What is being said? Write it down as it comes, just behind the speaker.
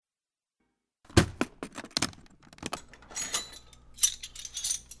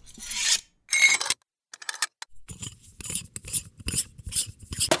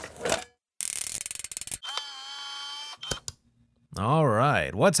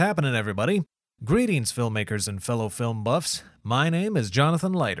What's happening, everybody? Greetings, filmmakers and fellow film buffs. My name is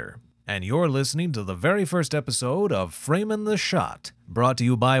Jonathan Leiter, and you're listening to the very first episode of Framin' the Shot, brought to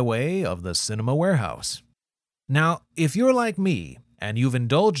you by way of the Cinema Warehouse. Now, if you're like me, and you've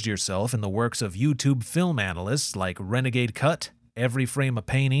indulged yourself in the works of YouTube film analysts like Renegade Cut, Every Frame a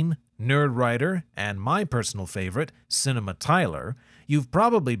Painting, Nerd Writer, and my personal favorite, Cinema Tyler, you've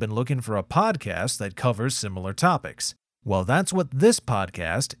probably been looking for a podcast that covers similar topics. Well, that's what this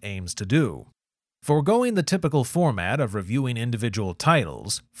podcast aims to do. Foregoing the typical format of reviewing individual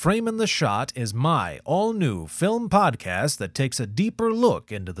titles, Framin' the Shot is my all-new film podcast that takes a deeper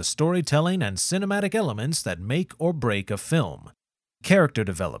look into the storytelling and cinematic elements that make or break a film. Character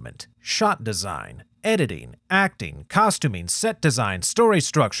development, shot design, editing, acting, costuming, set design, story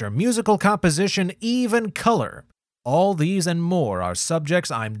structure, musical composition, even color. All these and more are subjects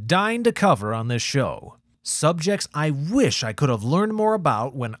I'm dying to cover on this show. Subjects I wish I could have learned more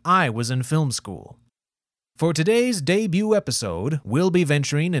about when I was in film school. For today's debut episode, we'll be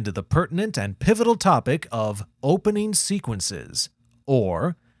venturing into the pertinent and pivotal topic of opening sequences,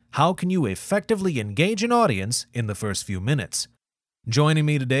 or how can you effectively engage an audience in the first few minutes. Joining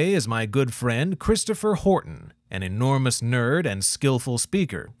me today is my good friend Christopher Horton, an enormous nerd and skillful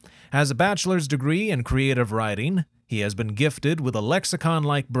speaker. Has a bachelor's degree in creative writing, he has been gifted with a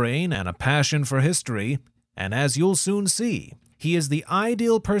lexicon-like brain and a passion for history, and as you'll soon see, he is the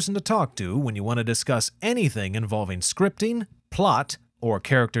ideal person to talk to when you want to discuss anything involving scripting, plot, or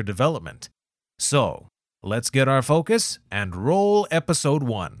character development. So, let's get our focus and roll episode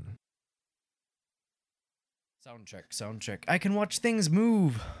 1. Sound check. I can watch things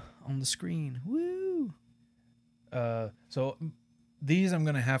move on the screen. Woo! So these I'm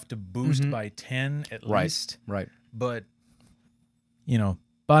going to have to boost by 10 at least. Right. But,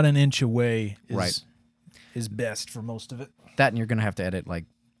 about an inch away Right. is best for most of it. That, and you're going to have to edit,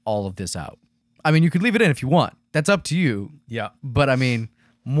 all of this out. I mean, you could leave it in if you want. That's up to you. Yeah. But,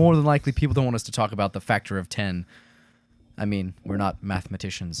 more than likely, people don't want us to talk about the factor of 10. We're not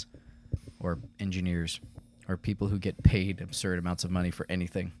mathematicians or engineers or people who get paid absurd amounts of money for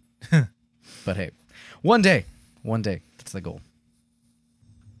anything. But hey, one day, that's the goal.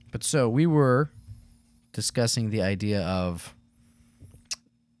 But so we were discussing the idea of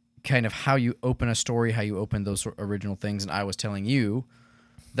kind of how you open a story, how you open those original things, and I was telling you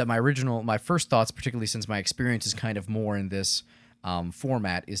that my first thoughts, particularly since my experience is kind of more in this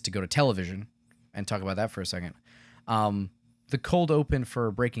format, is to go to television and talk about that for a second. The cold open for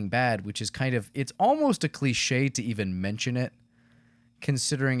Breaking Bad, which is it's almost a cliche to even mention it,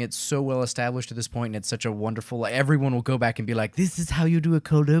 considering it's so well established at this point, and it's such a wonderful, everyone will go back and be like, this is how you do a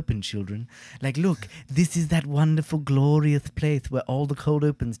cold open, children. Look, this is that wonderful, glorious place where all the cold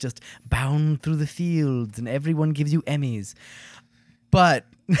opens just bound through the fields and everyone gives you Emmys. But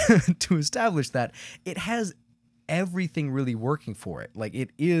to establish that, it has everything really working for it.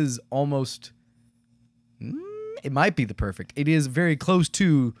 It is almost... it might be the perfect. It is very close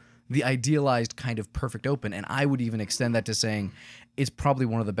to the idealized kind of perfect open, and I would even extend that to saying it's probably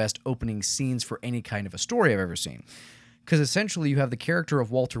one of the best opening scenes for any kind of a story I've ever seen. Because essentially you have the character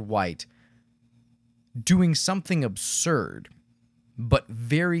of Walter White doing something absurd, but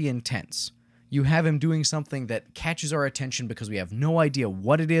very intense. You have him doing something that catches our attention because we have no idea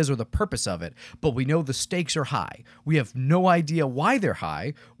what it is or the purpose of it, but we know the stakes are high. We have no idea why they're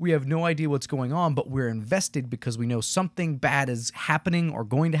high. We have no idea what's going on, but we're invested because we know something bad is happening or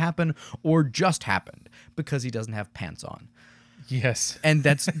going to happen or just happened because he doesn't have pants on. Yes. And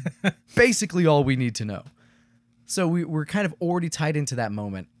that's basically all we need to know. So we're kind of already tied into that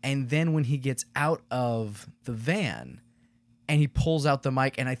moment. And then when he gets out of the van... and he pulls out the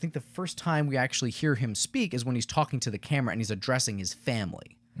mic, and I think the first time we actually hear him speak is when he's talking to the camera and he's addressing his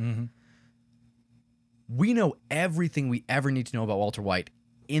family. Mm-hmm. We know everything we ever need to know about Walter White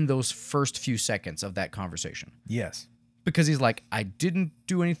in those first few seconds of that conversation. Yes. Because he's like, I didn't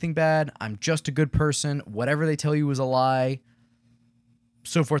do anything bad. I'm just a good person. Whatever they tell you is a lie.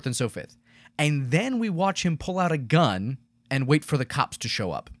 So forth and so forth. And then we watch him pull out a gun and wait for the cops to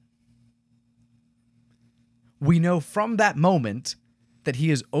show up. We know from that moment that he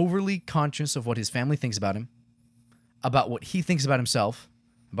is overly conscious of what his family thinks about him, about what he thinks about himself,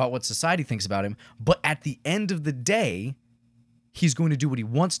 about what society thinks about him, but at the end of the day, he's going to do what he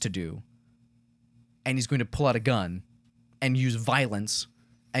wants to do, and he's going to pull out a gun and use violence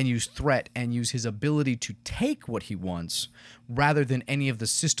and use threat and use his ability to take what he wants rather than any of the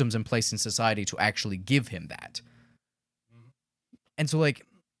systems in place in society to actually give him that. And so,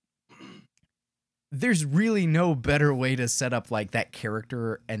 there's really no better way to set up like that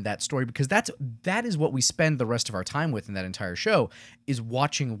character and that story, because that is what we spend the rest of our time with in that entire show, is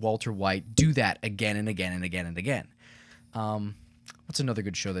watching Walter White do that again and again and again and again. What's another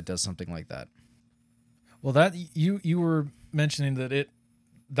good show that does something like that? Well, that you were mentioning that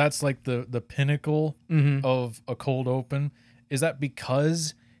that's like the pinnacle of a cold open. Is that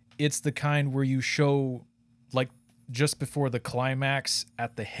because it's the kind where you show like just before the climax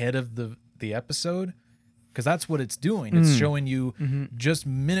at the head of the episode? Because that's what it's doing. It's showing you just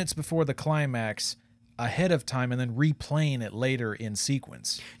minutes before the climax ahead of time and then replaying it later in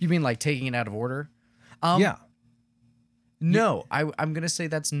sequence. You mean like taking it out of order? Yeah. No, I'm going to say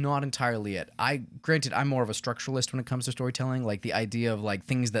that's not entirely it. Granted, I'm more of a structuralist when it comes to storytelling, like the idea of like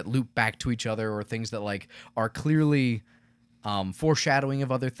things that loop back to each other or things that like are clearly foreshadowing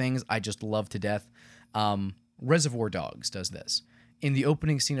of other things. I just love to death. Reservoir Dogs does this. In the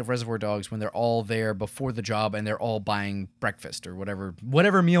opening scene of Reservoir Dogs, when they're all there before the job and they're all buying breakfast or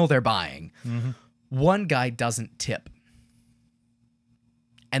whatever meal they're buying, one guy doesn't tip.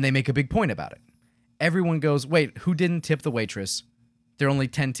 And they make a big point about it. Everyone goes, wait, who didn't tip the waitress? There are only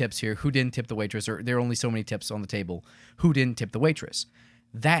 10 tips here. Who didn't tip the waitress? Or there are only so many tips on the table. Who didn't tip the waitress?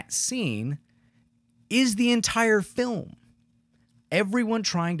 That scene is the entire film. Everyone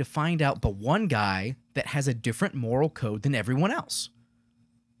trying to find out the one guy that has a different moral code than everyone else.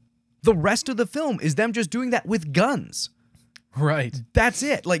 The rest of the film is them just doing that with guns. Right. That's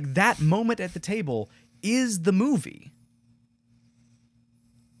it. Like, that moment at the table is the movie.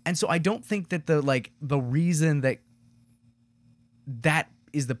 And so I don't think that the reason that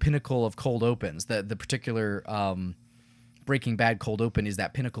is the pinnacle of cold opens, the particular Breaking Bad cold open is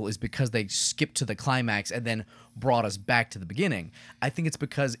that pinnacle, is because they skipped to the climax and then brought us back to the beginning. I think it's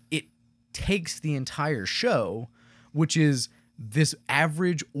because it takes the entire show, which is this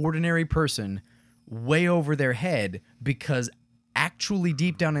average, ordinary person way over their head because actually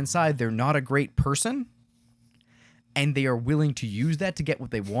deep down inside they're not a great person, and they are willing to use that to get what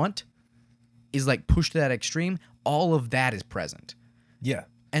they want, is like pushed to that extreme. All of that is present. Yeah.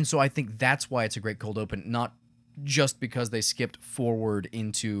 And so I think that's why it's a great cold open, not just because they skipped forward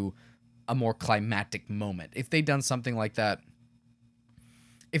into a more climactic moment. If they'd done something like that,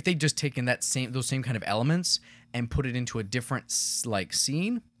 if they'd just taken those same kind of elements and put it into a different like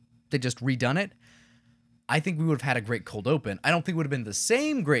scene, they just redone it, I think we would have had a great cold open. I don't think it would have been the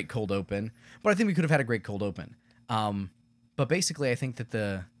same great cold open, but I think we could have had a great cold open. But basically, I think that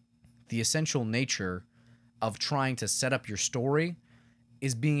the essential nature of trying to set up your story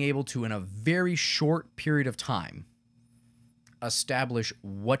is being able to, in a very short period of time, establish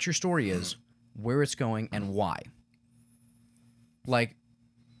what your story is, where it's going, and why. Like,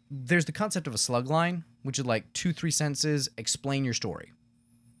 there's the concept of a slug line, which is like 2-3 sentences, explain your story.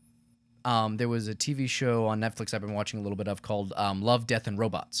 There was a TV show on Netflix I've been watching a little bit of called Love, Death, and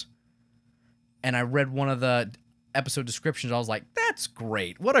Robots. And I read one of the episode descriptions. I was like, that's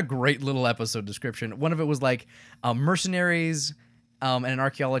great. What a great little episode description. One of it was like mercenaries and an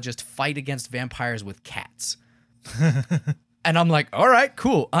archaeologist fight against vampires with cats. And I'm like, all right,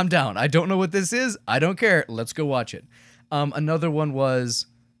 cool. I'm down. I don't know what this is. I don't care. Let's go watch it. Another one was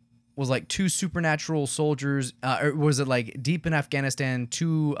like two supernatural soldiers, or was it like deep in Afghanistan,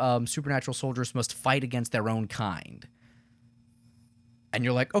 two supernatural soldiers must fight against their own kind. And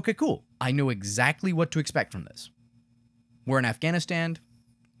you're like, okay, cool. I know exactly what to expect from this. We're in Afghanistan,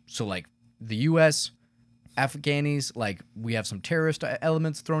 so like the U.S., Afghanis, like we have some terrorist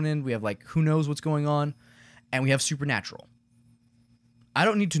elements thrown in. We have like who knows what's going on, and we have supernatural. I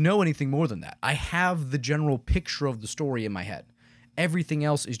don't need to know anything more than that. I have the general picture of the story in my head. Everything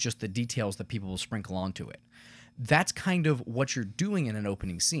else is just the details that people will sprinkle onto it. That's kind of what you're doing in an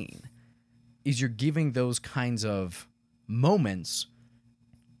opening scene, is you're giving those kinds of moments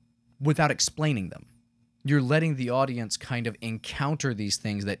without explaining them. You're letting the audience kind of encounter these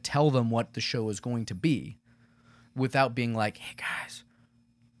things that tell them what the show is going to be without being like, hey guys,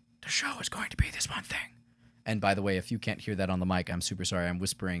 the show is going to be this one thing. And by the way, if you can't hear that on the mic, I'm super sorry. I'm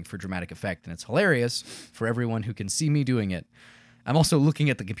whispering for dramatic effect, and it's hilarious for everyone who can see me doing it. I'm also looking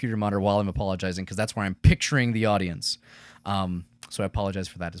at the computer monitor while I'm apologizing because that's where I'm picturing the audience. So I apologize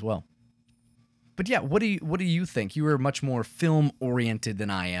for that as well. But yeah, what do you think? You are much more film-oriented than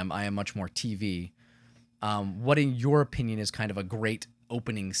I am. I am much more TV. What, in your opinion, is kind of a great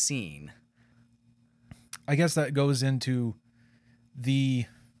opening scene? I guess that goes into the...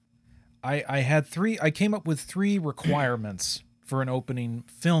 I came up with 3 requirements for an opening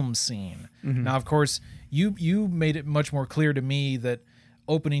film scene. Mm-hmm. Now, of course, you made it much more clear to me that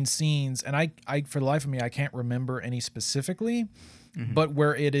opening scenes, and I for the life of me, I can't remember any specifically, mm-hmm. but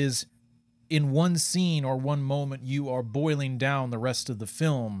where it is in one scene or one moment, you are boiling down the rest of the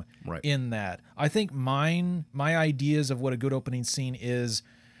film Right. in that. I think my ideas of what a good opening scene is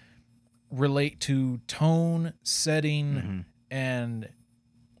relate to tone, setting, and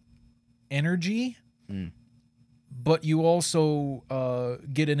energy. But you also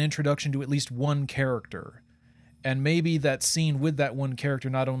get an introduction to at least one character. And maybe that scene with that one character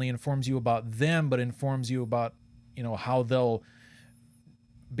not only informs you about them, but informs you about, how they'll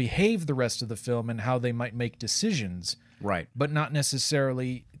behave the rest of the film and how they might make decisions. Right. But not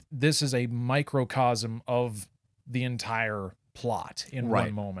necessarily this is a microcosm of the entire plot in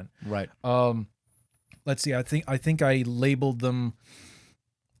one moment. Right. Let's see. I think I labeled them.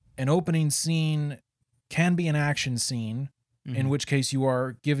 An opening scene can be an action scene, in which case you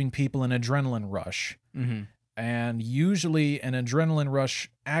are giving people an adrenaline rush. And usually an adrenaline rush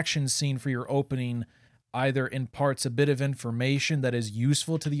action scene for your opening either imparts a bit of information that is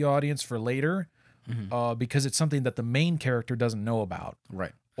useful to the audience for later, because it's something that the main character doesn't know about.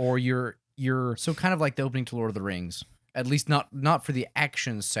 Right. Or you're So kind of like the opening to Lord of the Rings. At least not for the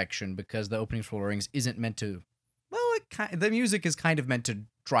action section, because the opening to Lord of the Rings isn't meant to. Well, the music is kind of meant to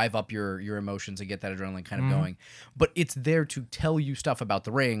drive up your emotions and get that adrenaline kind of going, but it's there to tell you stuff about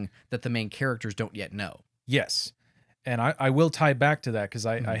the ring that the main characters don't yet know. Yes. And I will tie back to that because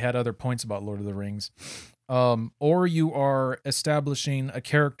I had other points about Lord of the Rings. Or you are establishing a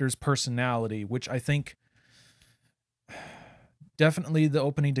character's personality, which I think definitely the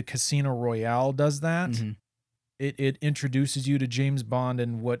opening to Casino Royale does that. It introduces you to James Bond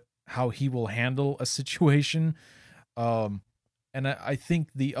and how he will handle a situation. And I think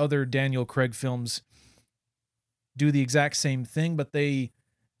the other Daniel Craig films do the exact same thing, but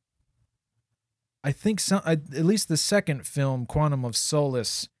I think at least the second film, Quantum of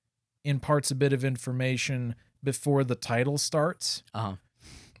Solace, imparts a bit of information before the title starts.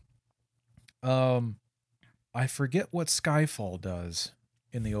 I forget what Skyfall does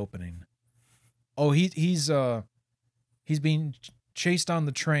in the opening. Oh, he's being chased on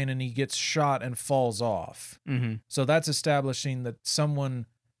the train and he gets shot and falls off. So that's establishing that someone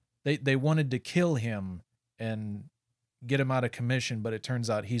they wanted to kill him and get him out of commission, but it turns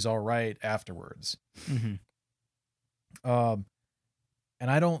out he's all right afterwards. And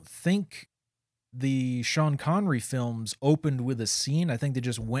I don't think the Sean Connery films opened with a scene. I think they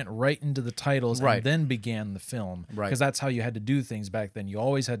just went right into the titles and then began the film. Right. Because that's how you had to do things back then. You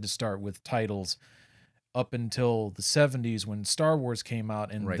always had to start with titles up until the 70s when Star Wars came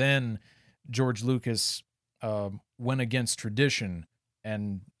out, and then George Lucas went against tradition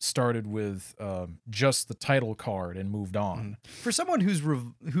and started with just the title card and moved on. For someone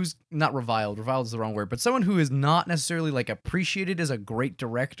who's not reviled is the wrong word, but someone who is not necessarily like appreciated as a great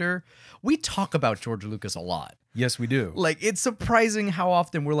director, we talk about George Lucas a lot. Yes, we do. Like, it's surprising how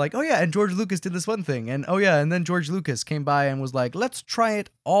often we're like, oh yeah, and George Lucas did this one thing, and oh yeah, and then George Lucas came by and was like, let's try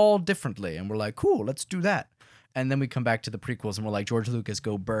it all differently, and we're like, cool, let's do that. And then we come back to the prequels and we're like, George Lucas,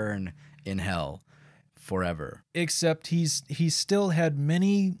 go burn in hell forever. Except he still had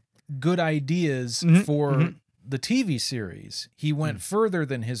many good ideas for the TV series. He went further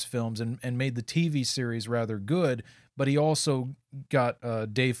than his films and made the TV series rather good, but he also got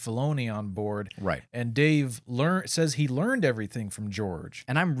Dave Filoni on board. Right. And Dave says he learned everything from George.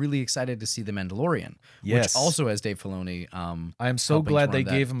 And I'm really excited to see The Mandalorian, Yes. which also has Dave Filoni. I'm so helping glad they form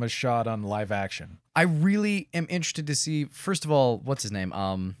that. gave him a shot on live action. I really am interested to see, first of all, what's his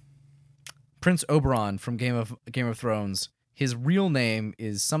name? Prince Oberyn from Game of Thrones. His real name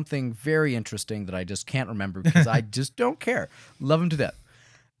is something very interesting that I just can't remember because I just don't care. Love him to death.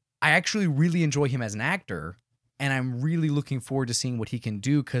 I actually really enjoy him as an actor, and I'm really looking forward to seeing what he can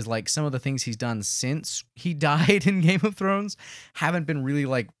do because, like, some of the things he's done since he died in Game of Thrones haven't been really,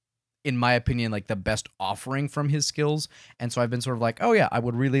 like, in my opinion, like the best offering from his skills. And so I've been sort of like, oh yeah, I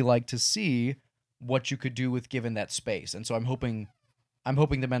would really like to see what you could do with given that space. And so I'm hoping The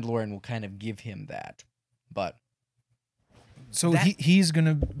Mandalorian will kind of give him that. But So he's going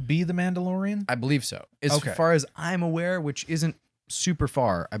to be the Mandalorian? I believe so. As far as I'm aware, which isn't super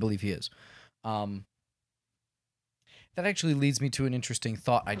far, I believe he is. That actually leads me to an interesting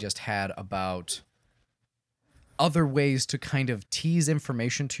thought I just had about other ways to kind of tease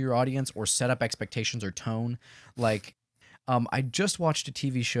information to your audience or set up expectations or tone. Like, I just watched a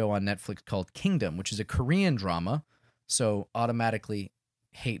TV show on Netflix called Kingdom, which is a Korean drama, so automatically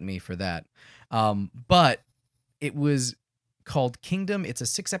hate me for that. But it was called Kingdom. It's a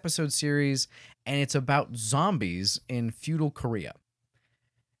 6-episode series, and it's about zombies in feudal Korea.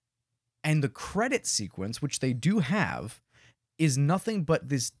 And the credit sequence, which they do have, is nothing but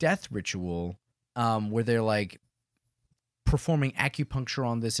this death ritual where they're like performing acupuncture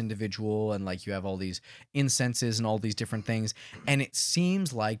on this individual, and like you have all these incenses and all these different things, and it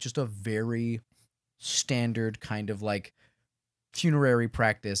seems like just a very standard kind of like funerary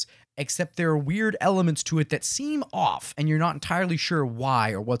practice, except there are weird elements to it that seem off, and you're not entirely sure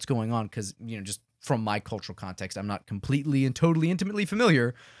why or what's going on, because, you know, just from my cultural context, I'm not completely and totally intimately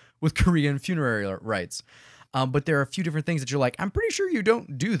familiar with Korean funerary rites. But there are a few different things that you're like, I'm pretty sure you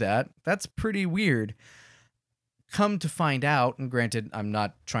don't do that. That's pretty weird. Come to find out, and granted, I'm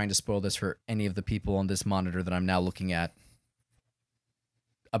not trying to spoil this for any of the people on this monitor that I'm now looking at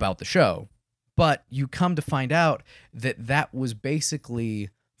about the show, but you come to find out that that was basically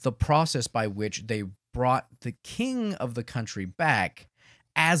the process by which they brought the king of the country back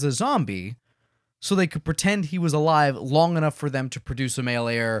as a zombie so they could pretend he was alive long enough for them to produce a male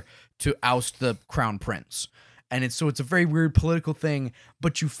heir to oust the crown prince. And it's a very weird political thing,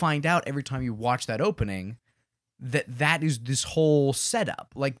 but you find out every time you watch that opening that is this whole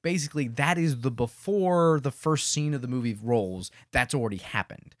setup. Like, basically, that is the before the first scene of the movie rolls, that's already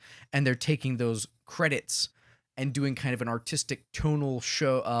happened. And they're taking those credits and doing kind of an artistic tonal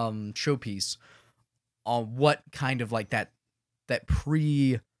showpiece on what kind of like that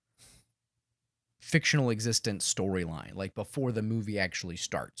fictional existence storyline, like before the movie actually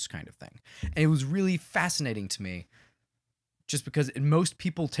starts, kind of thing. And it was really fascinating to me, just because most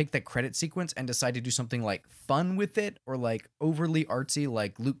people take that credit sequence and decide to do something like fun with it, or like overly artsy,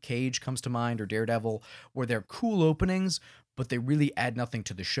 like Luke Cage comes to mind, or Daredevil, where they're cool openings, but they really add nothing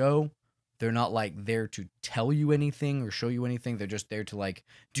to the show. They're not like there to tell you anything or show you anything. They're just there to like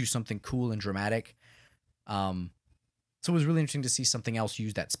do something cool and dramatic. So it was really interesting to see something else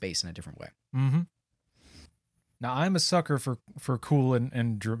use that space in a different way. Mm-hmm. Now, I'm a sucker for cool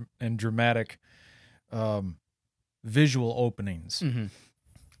and dramatic visual openings. Mm-hmm.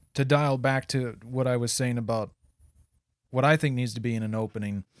 To dial back to what I was saying about what I think needs to be in an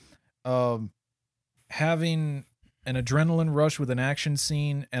opening, having an adrenaline rush with an action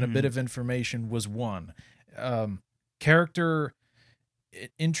scene and a bit of information was one.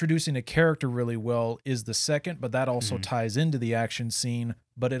 Introducing a character really well is the second, but that also ties into the action scene,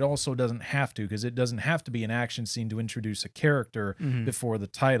 but it also doesn't have to, because it doesn't have to be an action scene to introduce a character before the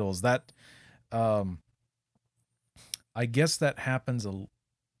titles. That, I guess that happens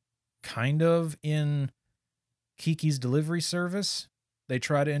kind of in Kiki's Delivery Service. They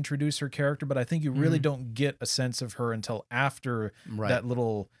try to introduce her character, but I think you really don't get a sense of her until after that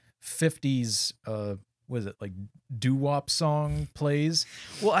little 50s, was it like doo-wop song plays?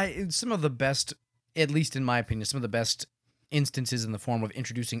 Well, some of the best, at least in my opinion, some of the best instances in the form of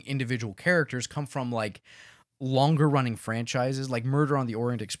introducing individual characters come from like longer running franchises, like Murder on the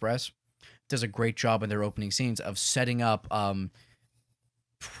Orient Express does a great job in their opening scenes of setting up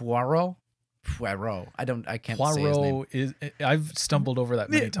Poirot. I can't say his name. I've stumbled over that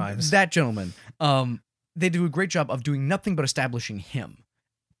many times. That gentleman. They do a great job of doing nothing but establishing him.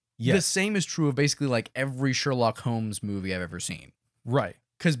 Yes. The same is true of basically like every Sherlock Holmes movie I've ever seen. Right.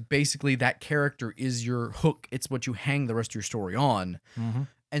 Because basically that character is your hook. It's what you hang the rest of your story on. Mm-hmm.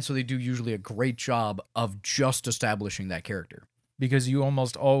 And so they do usually a great job of just establishing that character. Because you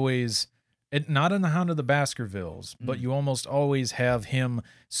almost always, not in The Hound of the Baskervilles, but you almost always have him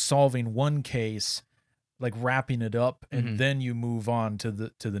solving one case, like wrapping it up, and then you move on to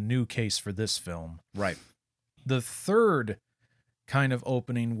the new case for this film. Right. The third kind of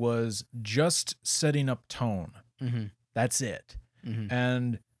opening was just setting up tone. That's it.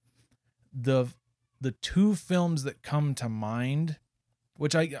 And the two films that come to mind,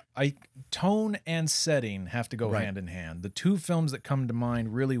 which I tone and setting have to go hand in hand. The two films that come to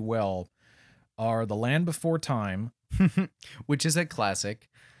mind really well are The Land Before Time, which is a classic.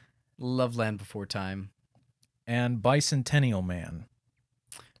 Love Land Before Time. And Bicentennial Man,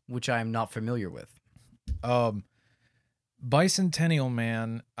 which I am not familiar with. Bicentennial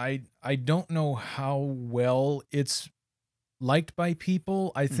Man, I don't know how well it's liked by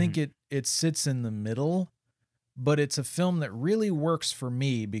people. I think it sits in the middle, but it's a film that really works for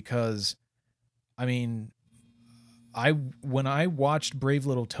me because, I mean, when I watched Brave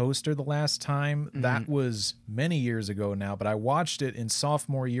Little Toaster the last time, that was many years ago now, but I watched it in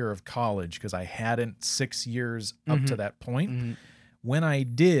sophomore year of college because I hadn't 6 years up to that point. When I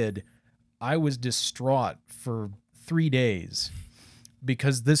did, I was distraught for 3 days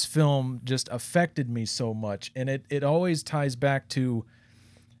because this film just affected me so much. And it always ties back to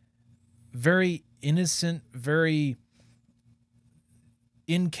very innocent, very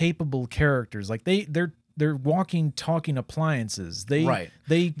incapable characters. Like they're walking, talking appliances. The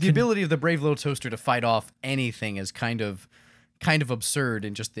ability of the Brave Little Toaster to fight off anything is kind of kind of absurd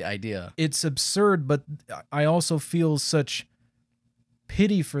in just the idea. It's absurd, but I also feel such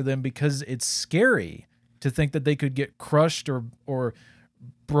pity for them because it's scary to think that they could get crushed or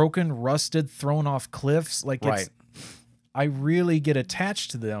broken, rusted, thrown off cliffs. Like, Right. I really get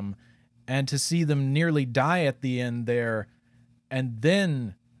attached to them, and to see them nearly die at the end there, and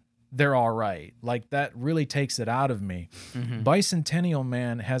then they're all right. Like, that really takes it out of me. Bicentennial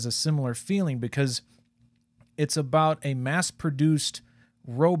Man has a similar feeling because it's about a mass-produced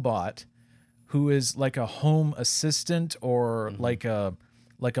robot who is like a home assistant or like a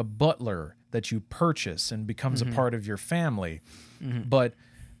butler that you purchase and becomes a part of your family. But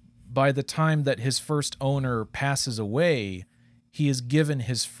by the time that his first owner passes away, he is given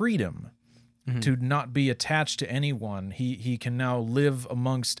his freedom to not be attached to anyone. He can now live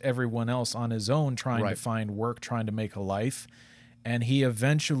amongst everyone else on his own, trying to Right. find work, trying to make a life. And he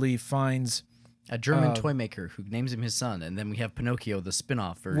eventually finds... A German toy maker who names him his son, and then we have Pinocchio, the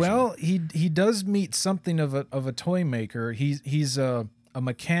spin-off version. Well, he does meet something of a toy maker. He's a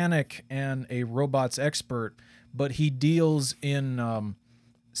mechanic and a robots expert, but he deals in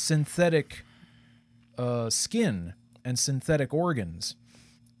synthetic skin and synthetic organs.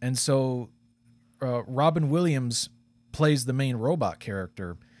 And so Robin Williams plays the main robot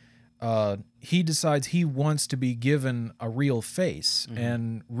character. He decides he wants to be given a real face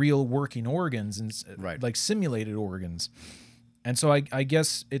and real working organs and Right. like simulated organs. And so I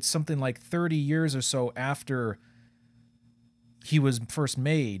guess it's something like 30 years or so after he was first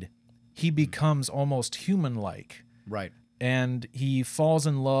made, he becomes almost human-like. right. And he falls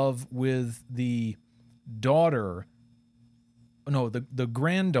in love with the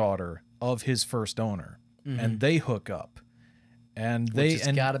granddaughter of his first owner. And they hook up. And Which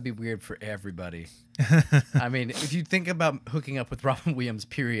has got to be weird for everybody. I mean, if you think about hooking up with Robin Williams,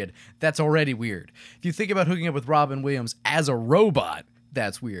 period, that's already weird. If you think about hooking up with Robin Williams as a robot,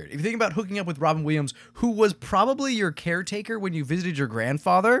 that's weird. If you think about hooking up with Robin Williams, who was probably your caretaker when you visited your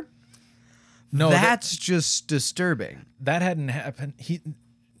grandfather, that's just disturbing. that hadn't happened.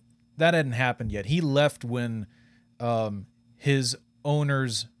 That hadn't happened yet. He left when his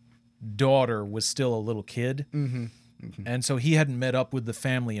owner's daughter was still a little kid. And so he hadn't met up with the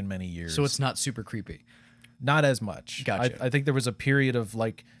family in many years. So it's not super creepy. not as much. Gotcha. I think there was a period of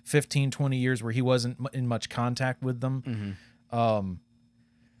like 15, 20 years where he wasn't in much contact with them.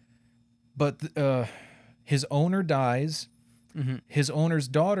 But his owner dies. His owner's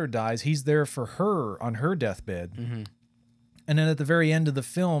daughter dies. He's there for her on her deathbed. And then at the very end of the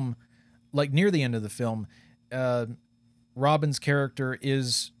film, like near the end of the film, Robin's character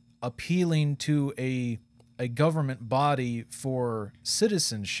is appealing to a government body for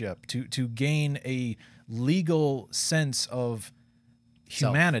citizenship to gain a legal sense of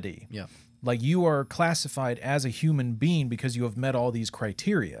humanity. Yeah. Like you are classified as a human being because you have met all these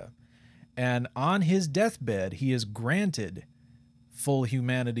criteria. And on his deathbed, he is granted full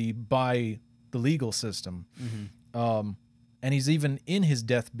humanity by the legal system. And he's even in his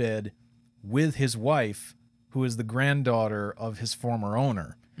deathbed with his wife, who is the granddaughter of his former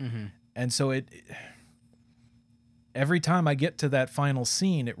owner. And so every time I get to that final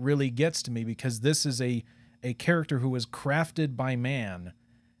scene, it really gets to me because this is a character who was crafted by man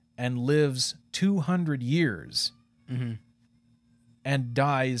and lives 200 years and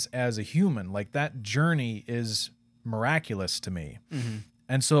dies as a human. Like that journey is miraculous to me.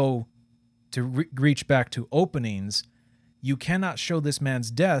 And so to reach back to openings, you cannot show this man's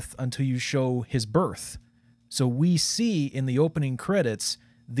death until you show his birth. So we see in the opening credits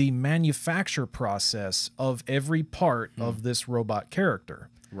the manufacture process of every part of this robot character.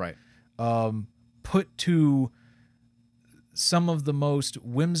 Right. Put to some of the most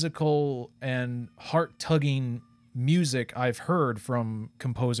whimsical and heart-tugging music I've heard from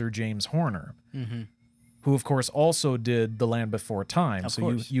composer James Horner, who of course also did The Land Before Time. Of So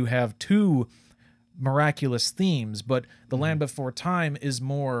course. you have two miraculous themes, but The Land Before Time is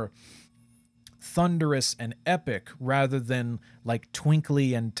more thunderous and epic rather than like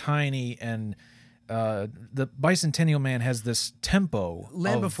twinkly and tiny, and the Bicentennial Man has this tempo.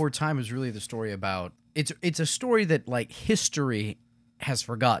 Land Before Time is really the story about it's a story that like history has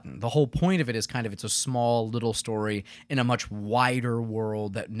forgotten. The whole point of it is kind of it's a small little story in a much wider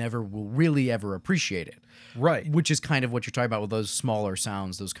world that never will really ever appreciate it. Right. Which is kind of what you're talking about with those smaller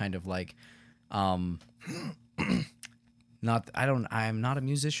sounds, those kind of like I'm not a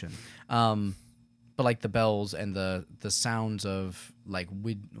musician. But like the bells and the sounds of like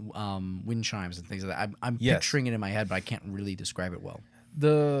wind chimes and things like that. I'm Yes. picturing it in my head, but I can't really describe it well.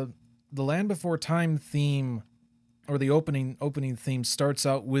 The Land Before Time theme, or the opening theme, starts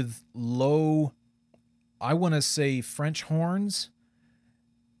out with low I want to say French horns,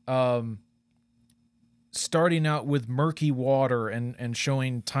 starting out with murky water and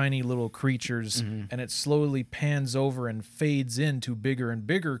showing tiny little creatures, and it slowly pans over and fades into bigger and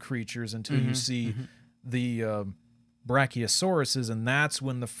bigger creatures until you see the brachiosauruses, and that's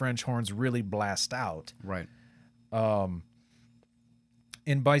when the French horns really blast out. Right.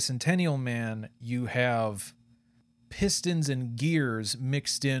 In Bicentennial Man, you have pistons and gears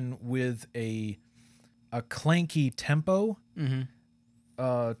mixed in with a clanky tempo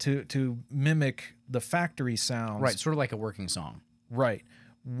to mimic the factory sounds. Right, sort of like a working song. Right.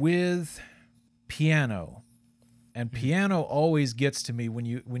 With piano. And piano always gets to me when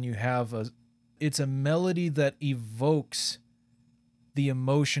you have it's a melody that evokes the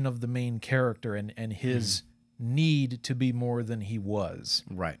emotion of the main character and his need to be more than he was.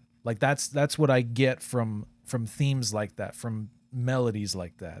 Right. Like that's what I get from themes like that, from melodies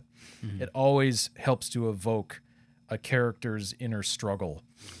like that. It always helps to evoke a character's inner struggle.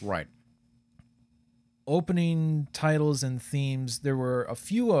 Right. Opening titles and themes, there were a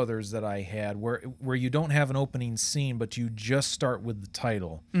few others that I had where you don't have an opening scene, but you just start with the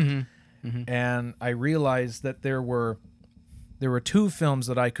title. And I realized that there were two films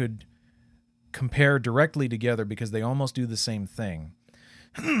that I could compare directly together because they almost do the same thing.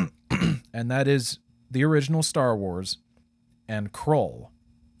 And that is the original Star Wars and Krull.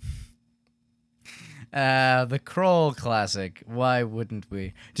 The Krull classic. Why wouldn't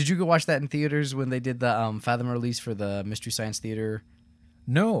we? Did you go watch that in theaters when they did the Fathom release for the Mystery Science Theater?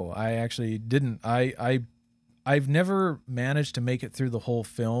 No, I actually didn't. I've never managed to make it through the whole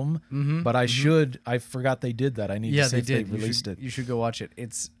film, but I should. I forgot they did that. I need to see if they released it. You should go watch it.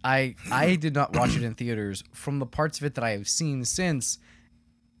 I did not watch it in theaters. From the parts of it that I have seen since,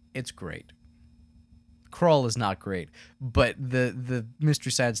 it's great. Krull is not great, but the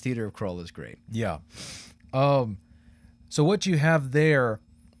Mystery Science Theater of Krull is great. Yeah. So what you have there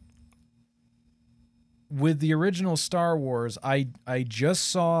with the original Star Wars, I just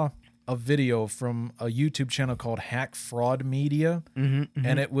saw a video from a YouTube channel called Hack Fraud Media,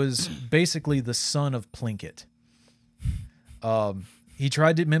 and it was basically the son of Plinkett. He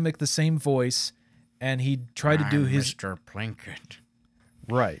tried to mimic the same voice, and he tried to do his Mr. Plinkett.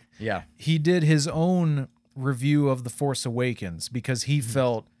 Right. Yeah. He did his own review of The Force Awakens because he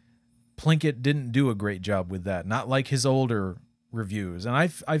felt Plinkett didn't do a great job with that, not like his older reviews. And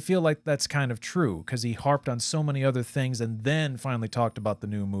I feel like that's kind of true because he harped on so many other things and then finally talked about the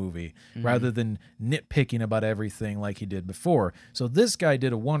new movie rather than nitpicking about everything like he did before. So this guy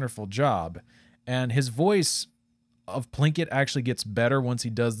did a wonderful job, and his voice of Plinkett actually gets better once he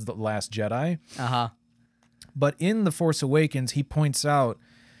does The Last Jedi. But in The Force Awakens, he points out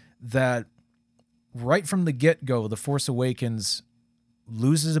that right from the get-go, The Force Awakens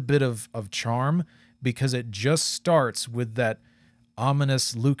loses a bit of charm because it just starts with that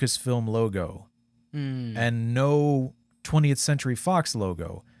ominous Lucasfilm logo and no 20th Century Fox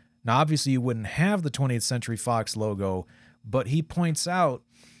logo. Now, obviously, you wouldn't have the 20th Century Fox logo, but he points out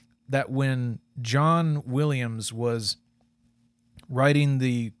that when John Williams was writing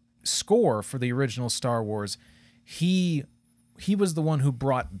the score for the original Star Wars, he was the one who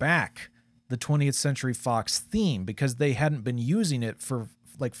brought back the 20th Century Fox theme because they hadn't been using it for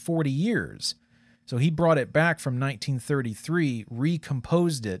like 40 years. So he brought it back from 1933,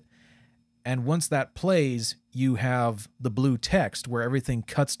 recomposed it, and once that plays, you have the blue text where everything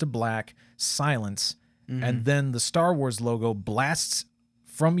cuts to black, silence, and then the Star Wars logo blasts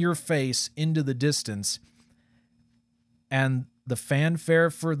from your face into the distance, and the fanfare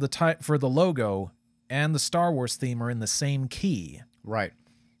for the logo and the Star Wars theme are in the same key. Right.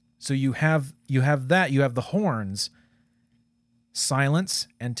 So you have that, you have the horns, silence,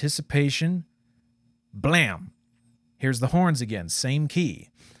 anticipation, blam. Here's the horns again, same key.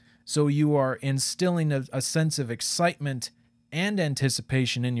 So you are instilling a sense of excitement and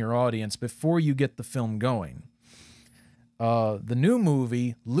anticipation in your audience before you get the film going. The new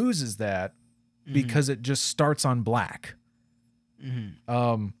movie loses that because it just starts on black.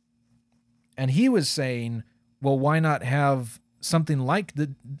 And he was saying, well, why not have something like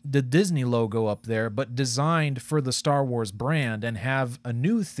the Disney logo up there, but designed for the Star Wars brand and have a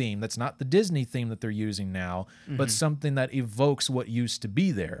new theme that's not the Disney theme that they're using now, but something that evokes what used to be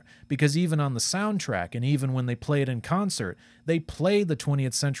there. Because even on the soundtrack, and even when they play it in concert, they play the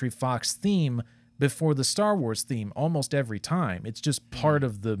 20th Century Fox theme before the Star Wars theme almost every time. It's just part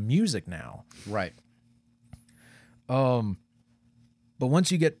of the music now. Right. But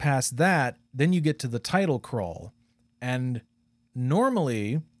once you get past that, then you get to the title crawl. And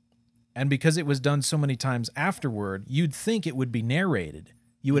normally, and because it was done so many times afterward, you'd think it would be narrated.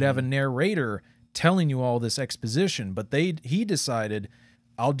 You would have a narrator telling you all this exposition, but he decided,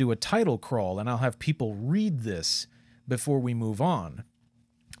 I'll do a title crawl and I'll have people read this before we move on.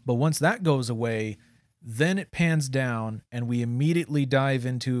 But once that goes away, then it pans down and we immediately dive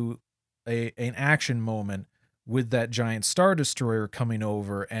into an action moment with that giant Star Destroyer coming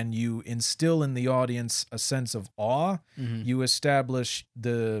over, and you instill in the audience a sense of awe. Mm-hmm. You establish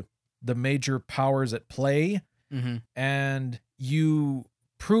the major powers at play, Mm-hmm. and you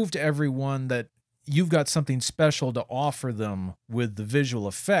prove to everyone that you've got something special to offer them with the visual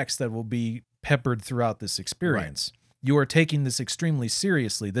effects that will be peppered throughout this experience. You are taking this extremely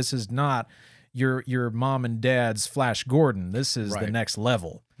seriously. This is not your mom and dad's Flash Gordon. This is the Right. next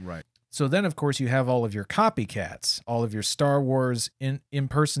level. Right. So then, of course, you have all of your copycats, all of your Star Wars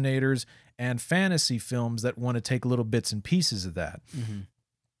impersonators and fantasy films that want to take little bits and pieces of that. Mm-hmm.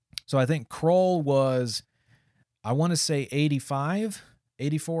 So I think Krull was, I want to say 85,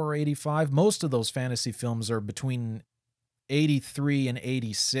 84 or 85. Most of those fantasy films are between 83 and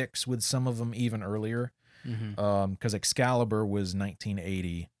 86, with some of them even earlier. Mm-hmm. Because Excalibur was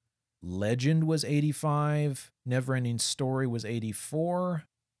 1980. Legend was 85. Neverending Story was 84.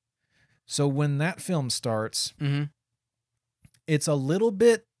 So when that film starts, Mm-hmm. it's a little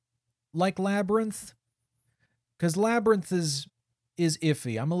bit like Labyrinth, because Labyrinth is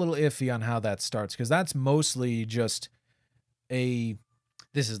iffy. I'm a little iffy on how that starts, because that's mostly just a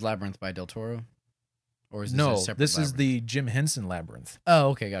This is Labyrinth by Del Toro, or is this no. a separate This is Labyrinth? the Jim Henson Labyrinth. Oh,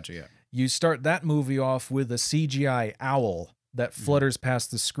 okay, gotcha. Yeah. You start that movie off with a CGI owl that Mm-hmm. flutters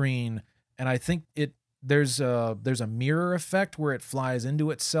past the screen, and I think there's a mirror effect where it flies into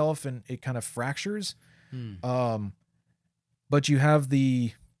itself and it kind of fractures. Hmm. But you have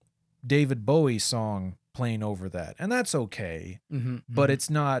the David Bowie song playing over that, and that's okay. Mm-hmm. But it's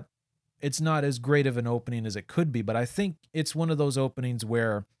not as great of an opening as it could be. But I think it's one of those openings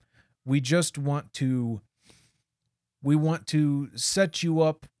where we just want to set you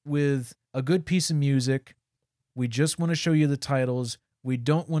up with a good piece of music. We just want to show you the titles. We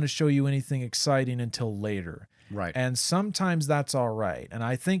don't want to show you anything exciting until later. right. And sometimes that's all right. And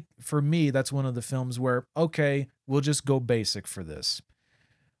I think for me, that's one of the films where, okay, we'll just go basic for this.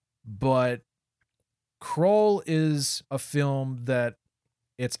 But Krull is a film that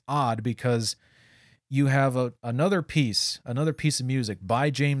it's odd because you have another piece of music by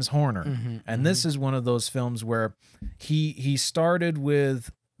James Horner. Mm-hmm. And this is one of those films where he started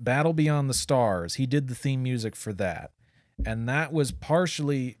with Battle Beyond the Stars. He did the theme music for that. And that was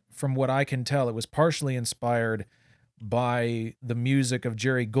partially, from what I can tell, it was partially inspired by the music of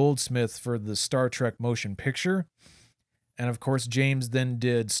Jerry Goldsmith for the Star Trek motion picture. And of course, James then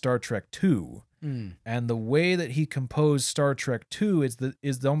did Star Trek II. Mm. And the way that he composed Star Trek II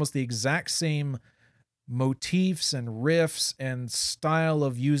is almost the exact same motifs and riffs and style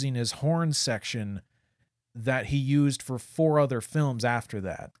of using his horn section that he used for 4 other films after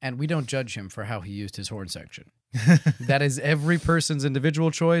that. And we don't judge him for how he used his horn section. That is every person's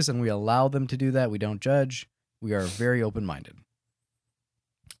individual choice, and we allow them to do that. We don't judge. We are very open-minded.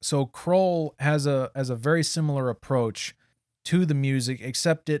 So Krull has a very similar approach to the music,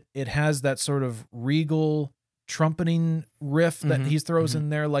 except it has that sort of regal trumpeting riff that Mhm, he throws mhm. in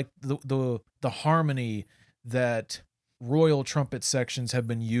there, like the harmony that royal trumpet sections have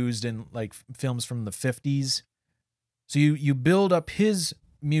been used in like films from the 50s. So you build up his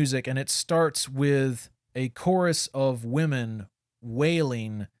music, and it starts with a chorus of women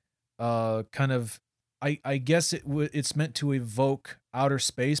wailing, kind of. I guess it's meant to evoke outer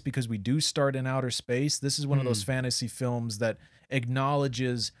space, because we do start in outer space. This is one of those fantasy films that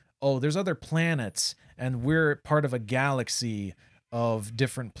acknowledges, oh, there's other planets, and we're part of a galaxy of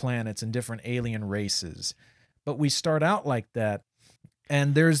different planets and different alien races. But we start out like that,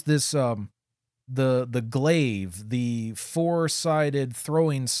 and there's this the glaive, the 4-sided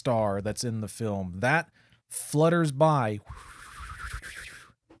throwing star that's in the film, that flutters by,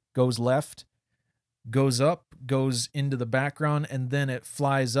 goes left, goes up, goes into the background, and then it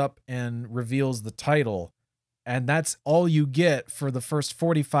flies up and reveals the title. And that's all you get for the first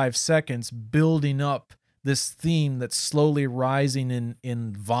 45 seconds, building up this theme that's slowly rising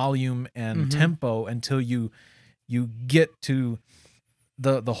in volume and tempo until you get to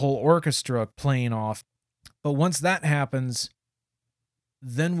the whole orchestra playing off. But once that happens,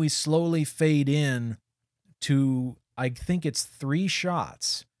 then we slowly fade in to, I think it's 3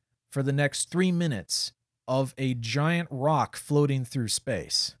 shots for the next 3 minutes of a giant rock floating through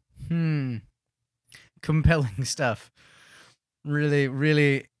space. Compelling stuff. Really,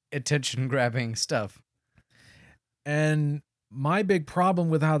 really attention-grabbing stuff. And my big problem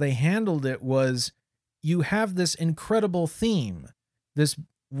with how they handled it was, you have this incredible theme, this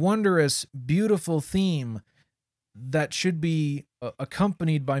wondrous, beautiful theme that should be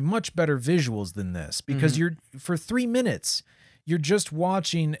accompanied by much better visuals than this, because you're for 3 minutes you're just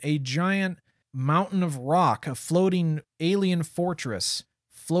watching a giant mountain of rock, a floating alien fortress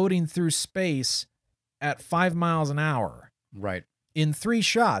floating through space at 5 miles an hour Right. in 3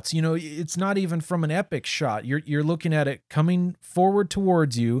 shots. You know, it's not even from an epic shot. You're looking at it coming forward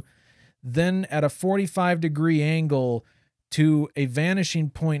towards you, then at a 45-degree angle to a vanishing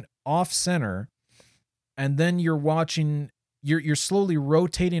point off center, and then you're watching, you're slowly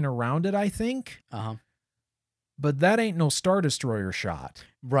rotating around it, I think. Uh-huh. But that ain't no Star Destroyer shot.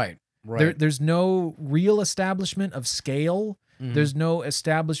 Right. Right. There's no real establishment of scale. Mhm. There's no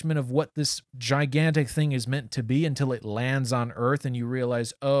establishment of what this gigantic thing is meant to be until it lands on Earth and you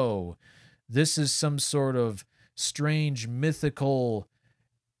realize, oh, this is some sort of strange mythical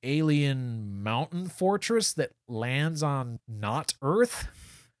alien mountain fortress that lands on not Earth.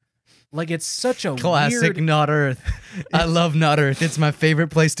 Like, it's such a Classic weird... Not Earth. I love Not Earth. It's my favorite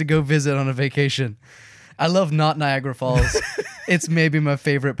place to go visit on a vacation. I love not Niagara Falls. It's maybe my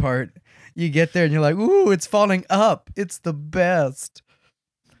favorite part. You get there and you're like, ooh, it's falling up. It's the best.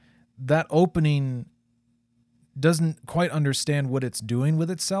 That opening doesn't quite understand what it's doing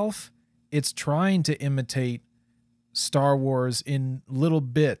with itself. It's trying to imitate Star Wars in little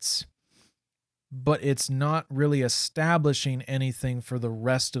bits, but it's not really establishing anything for the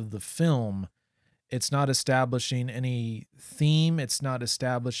rest of the film. It's not establishing any theme. It's not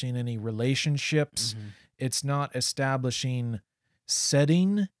establishing any relationships. It's not establishing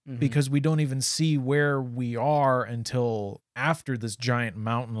setting, because we don't even see where we are until after this giant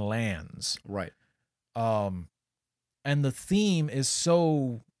mountain lands. Right. And the theme is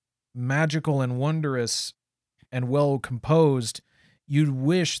so magical and wondrous and well composed, you'd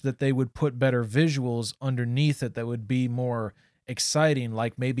wish that they would put better visuals underneath it that would be more exciting,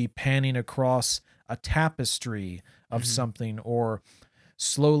 like maybe panning across a tapestry of something, or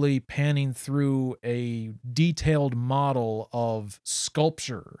slowly panning through a detailed model of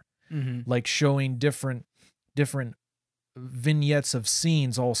sculpture, like showing different vignettes of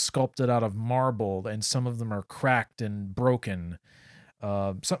scenes all sculpted out of marble, and some of them are cracked and broken.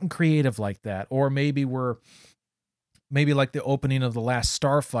 Something creative like that. Or maybe like the opening of The Last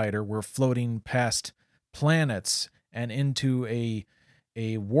Starfighter, we're floating past planets and into a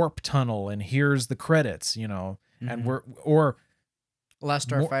warp tunnel, and here's the credits, you know. And Last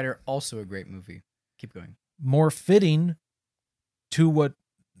Starfighter, also a great movie. Keep going. More fitting to what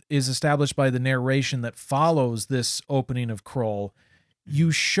is established by the narration that follows this opening of Krull,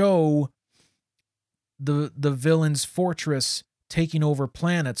 you show the villain's fortress taking over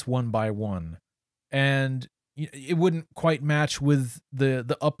planets one by one, and it wouldn't quite match with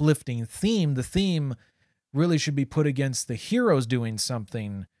the uplifting theme. The theme really should be put against the heroes doing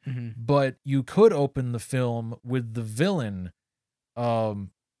something, but you could open the film with the villain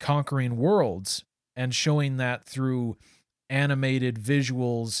conquering worlds and showing that through animated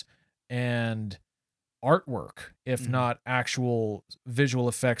visuals and artwork, if not actual visual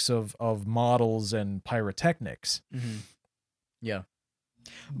effects of models and pyrotechnics. Yeah.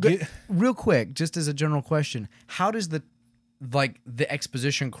 Real quick, just as a general question, how does the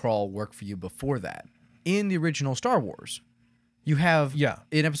exposition crawl work for you before that? In the original Star Wars, you have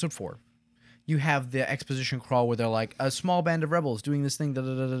in episode 4, you have the exposition crawl where they're like a small band of rebels doing this thing,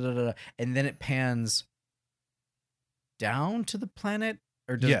 and then it pans down to the planet,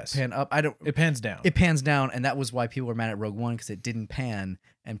 or does it pan up? It pans down. It pans down, and that was why people were mad at Rogue One, because it didn't pan,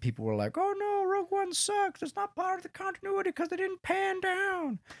 and people were like, "Oh no, Rogue One sucks. It's not part of the continuity because they didn't pan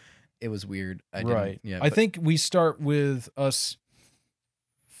down." It was weird. I think we start with us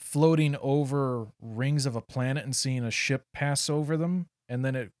floating over rings of a planet and seeing a ship pass over them, and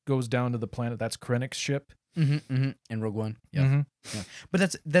then it goes down to the planet. That's Krennic's ship. In Rogue One. Yeah.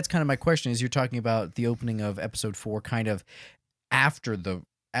 But that's kind of my question, is you're talking about the opening of episode 4 kind of after the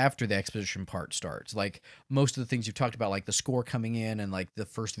exposition part starts. Like, most of the things you've talked about, like the score coming in and like the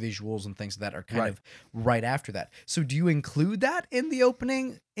first visuals and things that are kind of right after that. So do you include that in the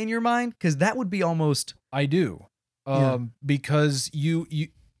opening in your mind? Because that would be almost... I do. Because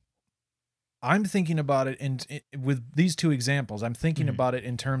I'm thinking about it with these two examples. I'm thinking about it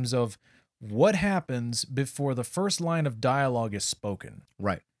in terms of what happens before the first line of dialogue is spoken.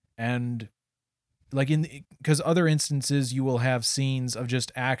 Right. And like because other instances you will have scenes of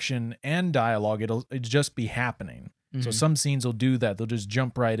just action and dialogue. It'll just be happening. So some scenes will do that. They'll just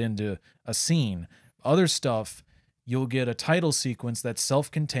jump right into a scene. Other stuff, you'll get a title sequence that's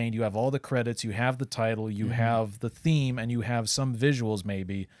self-contained. You have all the credits, you have the title, you have the theme, and you have some visuals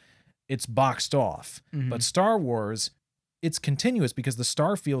maybe. It's boxed off. But Star Wars, it's continuous because the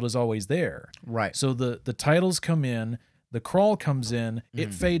star field is always there. Right. So the titles come in, the crawl comes in,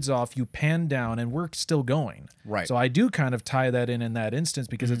 it fades off, you pan down, and we're still going. Right. So I do kind of tie that in that instance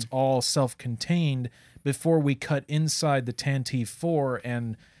because it's all self-contained before we cut inside the Tantive 4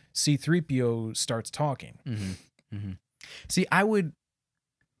 and C-3PO starts talking. See, I would,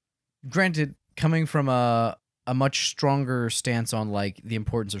 granted, coming from a much stronger stance on like the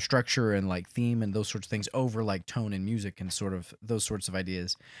importance of structure and like theme and those sorts of things over like tone and music and sort of those sorts of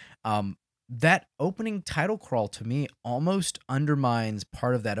ideas, that opening title crawl to me almost undermines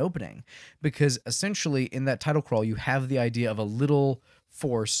part of that opening, because essentially in that title crawl you have the idea of a little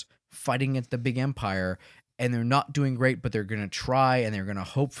force fighting at the big empire, and they're not doing great, but they're going to try and they're going to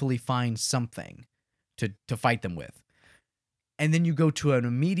hopefully find something to fight them with. And then you go to an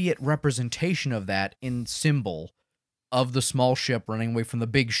immediate representation of that in symbol of the small ship running away from the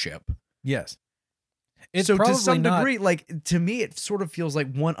big ship. Yes. It's so to probably some not- degree, like, to me, it sort of feels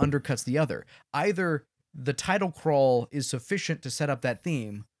like one undercuts the other. Either the title crawl is sufficient to set up that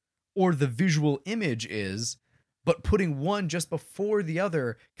theme, or the visual image is, but putting one just before the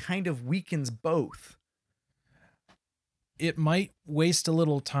other kind of weakens both. It might waste a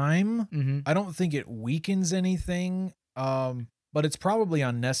little time. Mm-hmm. I don't think it weakens anything, but it's probably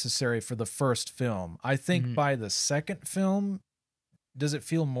unnecessary for the first film. I think by the second film, does it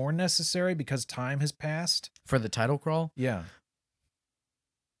feel more necessary because time has passed? For the title crawl? Yeah.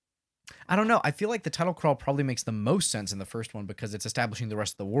 I don't know. I feel like the title crawl probably makes the most sense in the first one because it's establishing the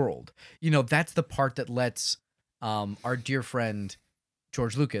rest of the world. You know, that's the part that lets our dear friend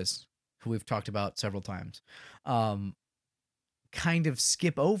George Lucas, who we've talked about several times, kind of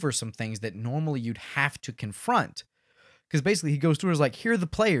skip over some things that normally you'd have to confront. Because basically he goes through and is like, here are the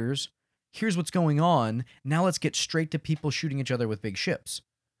players, here's what's going on, now let's get straight to people shooting each other with big ships.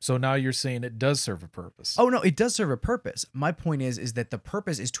 So now you're saying it does serve a purpose. Oh, no, it does serve a purpose. My point is that the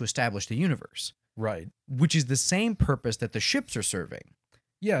purpose is to establish the universe. Right. Which is the same purpose that the ships are serving.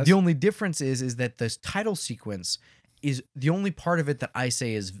 Yes. The only difference is that the title sequence is the only part of it that I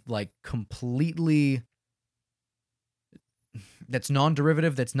say is like completely, that's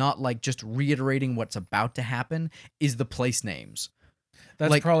non-derivative, that's not like just reiterating what's about to happen, is the place names.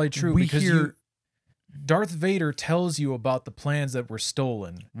 That's like, probably true we because hear- Darth Vader tells you about the plans that were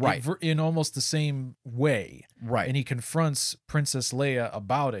stolen. Right. In almost the same way. Right. And he confronts Princess Leia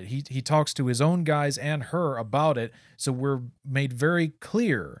about it. He talks to his own guys and her about it. So we're made very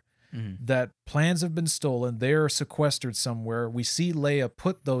clear that plans have been stolen. They're sequestered somewhere. We see Leia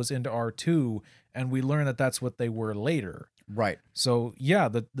put those into R2, and we learn that that's what they were later. Right. So yeah,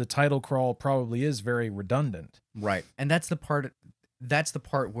 the title crawl probably is very redundant. Right. And that's the part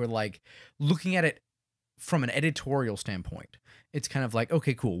where, like, looking at it from an editorial standpoint, it's kind of like,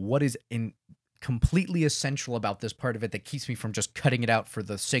 okay, cool. What is completely essential about this part of it that keeps me from just cutting it out for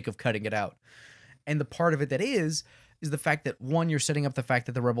the sake of cutting it out? And the part of it that is the fact that, one, you're setting up the fact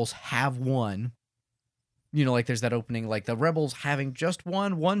that the rebels have won. You know, like there's that opening, like the rebels having just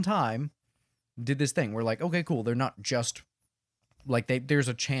won one time did this thing. We're like, okay, cool. They're not just like there's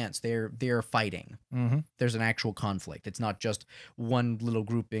a chance they're fighting. Mm-hmm. There's an actual conflict. It's not just one little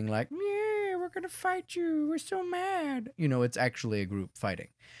group being like, yeah, we're gonna fight you, we're so mad. You know, it's actually a group fighting.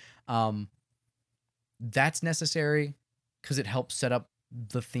 That's necessary because it helps set up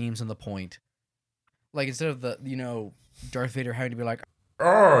the themes and the point. Like, instead of the, you know, Darth Vader having to be like,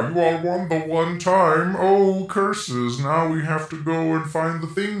 Ah, you all won the one time. Oh, curses. Now we have to go and find the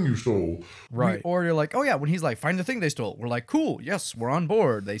thing you stole. Right. or you're like, oh yeah, when he's like, find the thing they stole, we're like, cool, yes, we're on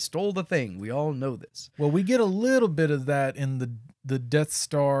board. They stole the thing. We all know this. Well, we get a little bit of that in the Death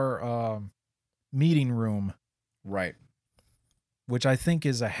Star meeting room, Right. which I think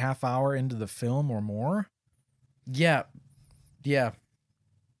is a half hour into the film or more. Yeah. Yeah.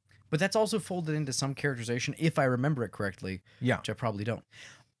 But that's also folded into some characterization, if I remember it correctly, Yeah. which I probably don't.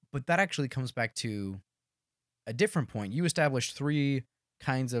 But that actually comes back to a different point. You established three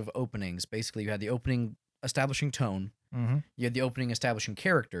kinds of openings. Basically, you had the opening establishing tone, Mm-hmm. you had the opening establishing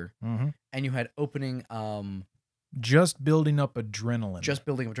character, Mm-hmm. and you had opening Just building up adrenaline. just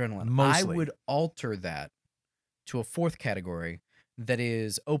building adrenaline. I Mostly. would alter that to a fourth category that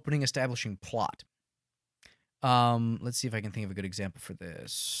is opening establishing plot. Let's see if I can think of a good example for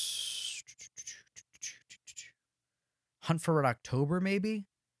this. Hunt for Red October, maybe.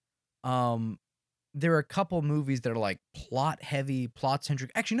 There are a couple movies that are like plot heavy, plot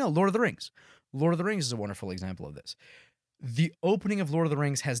centric. Actually, no, Lord of the Rings. Lord of the Rings is a wonderful example of this. The opening of Lord of the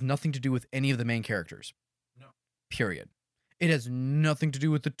Rings has nothing to do with any of the main characters. No. Period. It has nothing to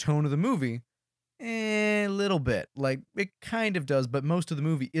do with the tone of the movie. A little bit. Like, it kind of does, but most of the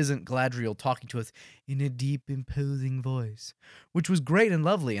movie isn't Gladriel talking to us in a deep, imposing voice, which was great and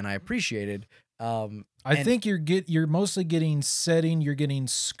lovely, and I appreciated. I think you're mostly getting setting, you're getting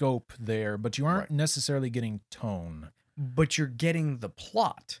scope there, but you aren't necessarily getting tone. But you're getting the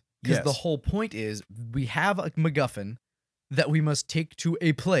plot. Because the whole point is we have a MacGuffin that we must take to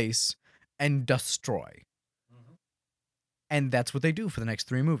a place and destroy. Mm-hmm. And that's what they do for the next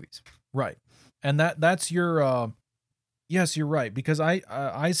 3 movies. Right. And that's your yes, you're right, because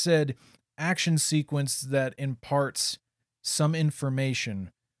I said action sequence that imparts some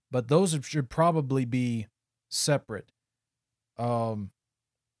information, but those should probably be separate. Because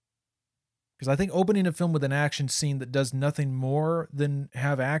I think opening a film with an action scene that does nothing more than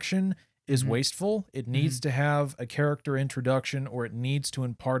have action is wasteful. It needs to have a character introduction, or it needs to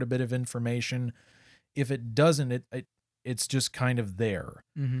impart a bit of information. If it doesn't, it's just kind of there.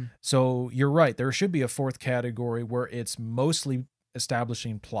 Mm-hmm. So you're right. There should be a 4th category where it's mostly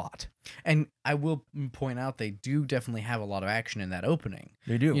establishing plot. And I will point out they do definitely have a lot of action in that opening.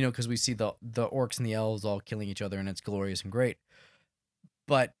 They do. You know, because we see the orcs and the elves all killing each other, and it's glorious and great.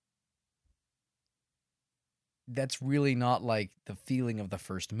 But that's really not like the feeling of the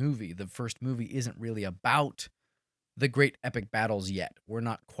first movie. The first movie isn't really about the great epic battles yet. We're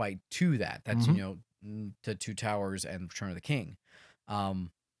not quite to that. That's, you know, to Two Towers and Return of the King.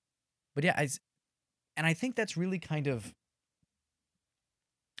 But yeah, I think that's really kind of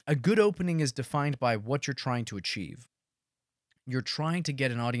a good opening is defined by what you're trying to achieve. You're trying to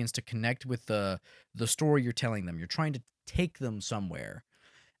get an audience to connect with the story you're telling them. You're trying to take them somewhere.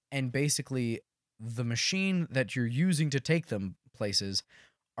 And basically, the machine that you're using to take them places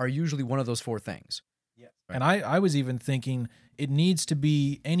are usually one of those 4 things. Yes. Right. And I was even thinking it needs to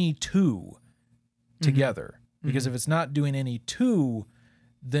be any 2 together, because if it's not doing any 2,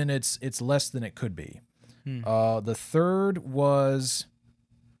 then it's less than it could be. The 3rd was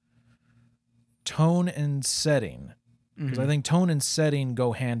tone and setting, because I think tone and setting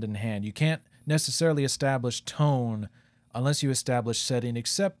go hand in hand. You can't necessarily establish tone unless you establish setting,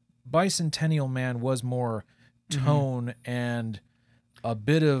 except Bicentennial Man was more tone and a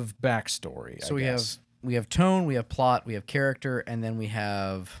bit of backstory. So I we have tone, we have plot, we have character, and then we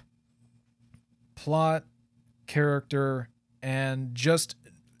have plot, character, and just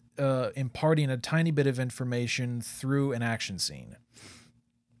imparting a tiny bit of information through an action scene.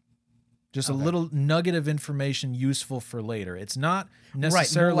 Just a little nugget of information useful for later. It's not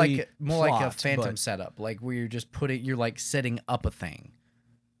necessarily more plot, like a Phantom setup, like where you're just you're like setting up a thing.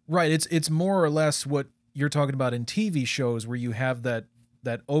 Right. It's more or less what you're talking about in TV shows, where you have that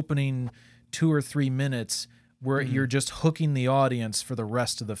opening 2 or 3 minutes where you're just hooking the audience for the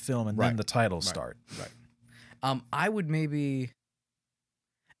rest of the film, and then the titles start. Right. I would maybe,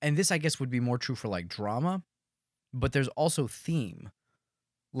 and this I guess would be more true for like drama, but there's also theme.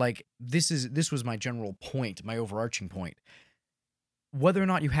 Like this was my general point, my overarching point. Whether or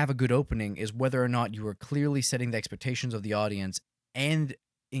not you have a good opening is whether or not you are clearly setting the expectations of the audience and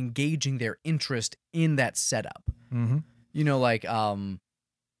engaging their interest in that setup. Mm-hmm. You know, like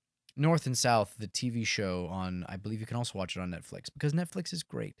North and South, the TV show on, I believe you can also watch it on Netflix, because Netflix is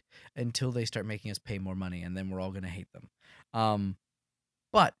great until they start making us pay more money, and then we're all going to hate them.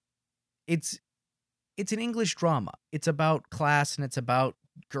 But it's an English drama. It's about class, and it's about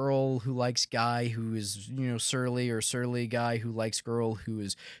girl who likes guy who is, you know, surly, or surly guy who likes girl who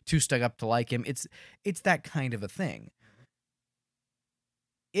is too stuck up to like him. It's that kind of a thing.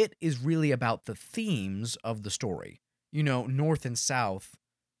 It is really about the themes of the story. You know, North and South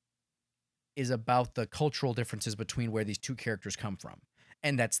is about the cultural differences between where these 2 characters come from.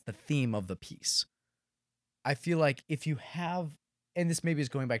 And that's the theme of the piece. I feel like if you have, and this maybe is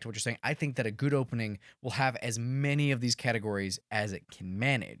going back to what you're saying, I think that a good opening will have as many of these categories as it can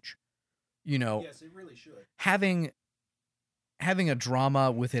manage. You know, yes, it really should. Having a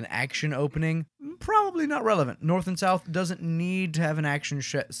drama with an action opening, probably not relevant. North and South doesn't need to have an action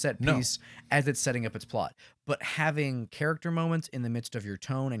set piece as it's setting up its plot. But having character moments in the midst of your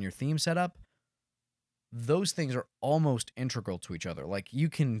tone and your theme setup, those things are almost integral to each other. Like, you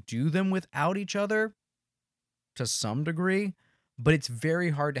can do them without each other to some degree, but it's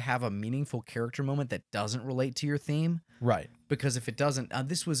very hard to have a meaningful character moment that doesn't relate to your theme. Right. Because if it doesn't,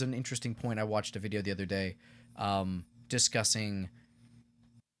 this was an interesting point. I watched a video the other day discussing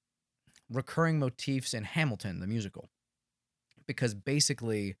recurring motifs in Hamilton, the musical. Because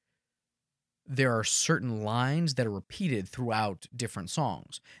basically, there are certain lines that are repeated throughout different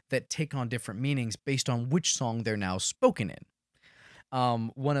songs that take on different meanings based on which song they're now spoken in.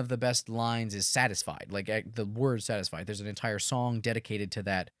 One of the best lines is satisfied, like the word satisfied. There's an entire song dedicated to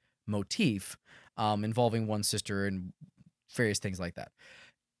that motif. involving one sister and various things like that.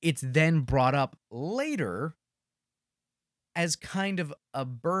 It's then brought up later as kind of a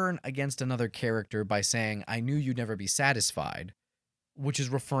burn against another character by saying, I knew you'd never be satisfied, which is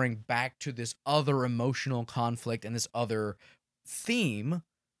referring back to this other emotional conflict and this other theme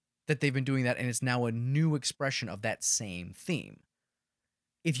that they've been doing that, and it's now a new expression of that same theme.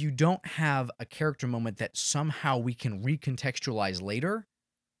 If you don't have a character moment that somehow we can recontextualize later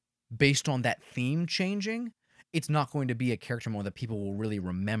based on that theme changing, it's not going to be a character moment that people will really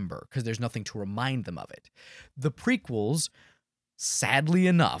remember because there's nothing to remind them of it. The prequels, sadly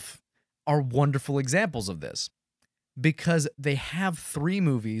enough, are wonderful examples of this because they have 3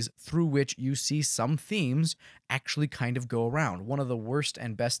 movies through which you see some themes actually kind of go around. One of the worst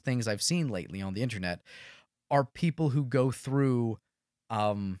and best things I've seen lately on the internet are people who go through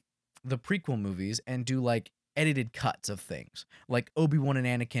the prequel movies and do like edited cuts of things, like Obi-Wan and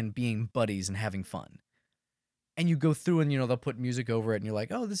Anakin being buddies and having fun. And you go through and, they'll put music over it and you're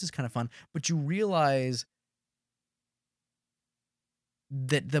like, oh, this is kind of fun. But you realize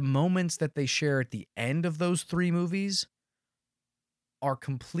that the moments that they share at the end of those 3 movies are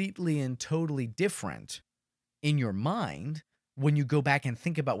completely and totally different in your mind when you go back and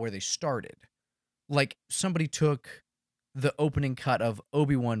think about where they started. Like somebody took the opening cut of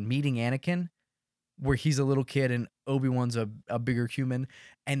Obi-Wan meeting Anakin, where he's a little kid and Obi-Wan's a bigger human,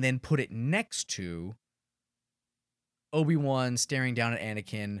 and then put it next to Obi-Wan staring down at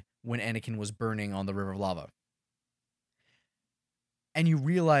Anakin when Anakin was burning on the river of lava. And you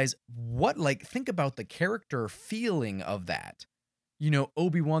realize think about the character feeling of that.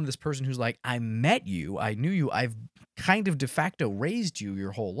 Obi-Wan, this person who's like, I met you, I knew you, I've kind of de facto raised you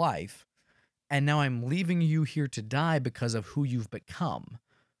your whole life, and now I'm leaving you here to die because of who you've become.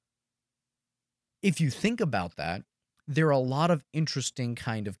 If you think about that, there are a lot of interesting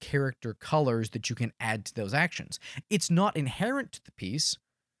kind of character colors that you can add to those actions. It's not inherent to the piece.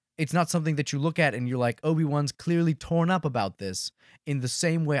 It's not something that you look at and you're like, Obi-Wan's clearly torn up about this in the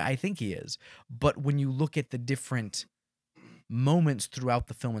same way I think he is. But when you look at the different moments throughout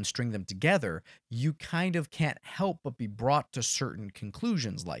the film and string them together, you kind of can't help but be brought to certain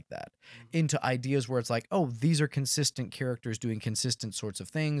conclusions like that, into ideas where it's like, oh, these are consistent characters doing consistent sorts of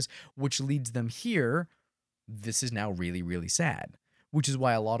things, which leads them here. This is now really, really sad, which is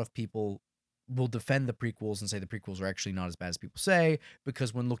why a lot of people will defend the prequels and say the prequels are actually not as bad as people say,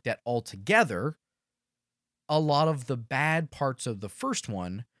 because when looked at all together, a lot of the bad parts of the first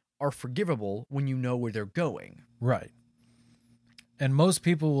one are forgivable when you know where they're going. Right. And most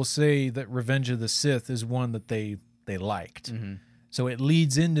people will say that Revenge of the Sith is one that they liked. Mm-hmm. So it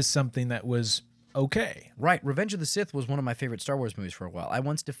leads into something that was okay. Right. Revenge of the Sith was one of my favorite Star Wars movies for a while. I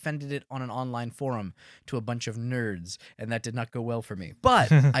once defended it on an online forum to a bunch of nerds, and that did not go well for me.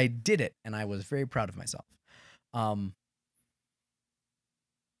 But I did it, and I was very proud of myself. But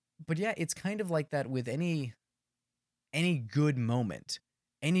yeah, it's kind of like that with any good moment.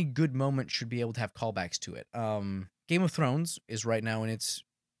 Any good moment should be able to have callbacks to it. Game of Thrones is right now in its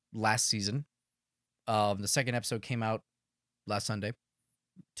last season. The second episode came out last Sunday,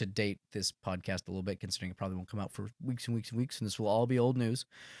 to date this podcast a little bit, considering it probably won't come out for weeks and weeks and weeks, and this will all be old news.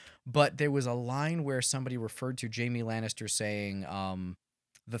 But there was a line where somebody referred to Jaime Lannister saying,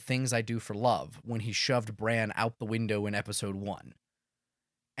 the things I do for love, when he shoved Bran out the window in episode 1.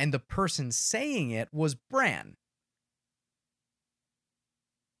 And the person saying it was Bran.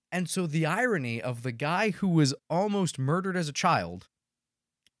 And so the irony of the guy who was almost murdered as a child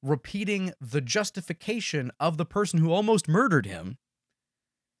repeating the justification of the person who almost murdered him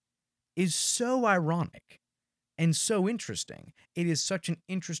is so ironic and so interesting. It is such an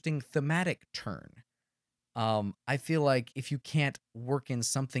interesting thematic turn. I feel like if you can't work in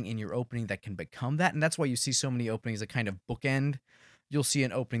something in your opening that can become that, and that's why you see so many openings that kind of bookend. You'll see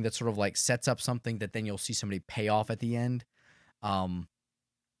an opening that sort of like sets up something that then you'll see somebody pay off at the end.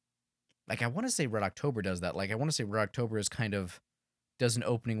 Like I want to say Red October does that. Like I want to say Red October is kind of does an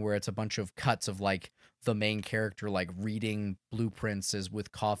opening where it's a bunch of cuts of like the main character like reading blueprints as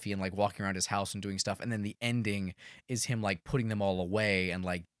with coffee and like walking around his house and doing stuff, and then the ending is him like putting them all away and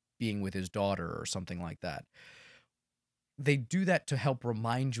like being with his daughter or something like that. They do that to help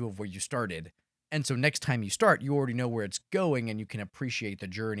remind you of where you started, and so next time you start, you already know where it's going and you can appreciate the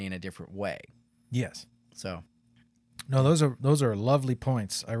journey in a different way. Yes. So no, those are lovely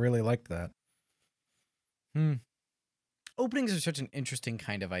points. I really like that. Openings are such an interesting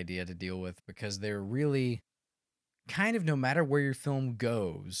kind of idea to deal with because they're really kind of, no matter where your film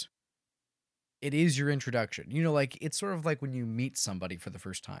goes, it is your introduction. You know, like it's sort of like when you meet somebody for the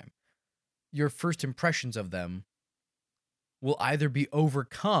first time. Your first impressions of them will either be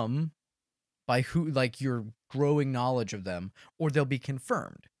overcome by who, like your growing knowledge of them, or they'll be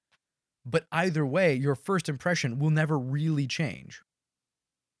confirmed. But either way, your first impression will never really change.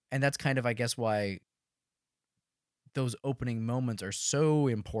 And that's kind of, I guess, why those opening moments are so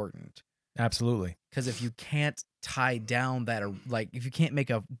important. Absolutely. Because if you can't tie down that, or like if you can't make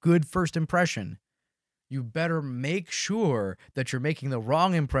a good first impression, you better make sure that you're making the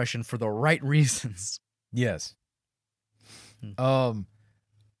wrong impression for the right reasons. Yes.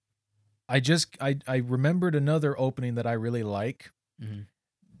 I remembered another opening that I really like. Mhm.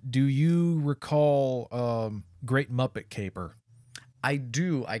 Do you recall Great Muppet Caper? I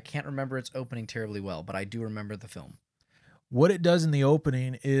do. I can't remember its opening terribly well, but I do remember the film. What it does in the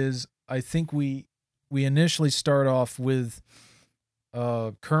opening is, I think we initially start off with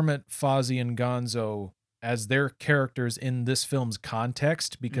Kermit, Fozzie, and Gonzo as their characters in this film's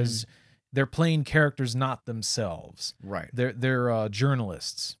context, because they're playing characters not themselves. Right. They're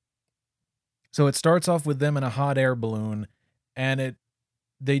journalists. So it starts off with them in a hot air balloon, and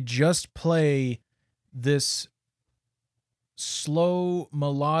they just play this slow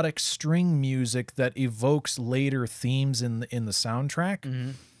melodic string music that evokes later themes in the soundtrack.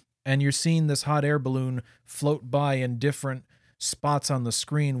 Mm-hmm. And you're seeing this hot air balloon float by in different spots on the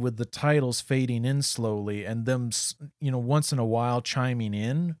screen with the titles fading in slowly, and them, once in a while chiming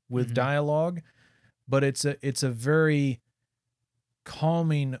in with dialogue. But it's a very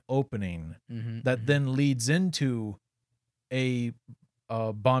calming opening that then leads into a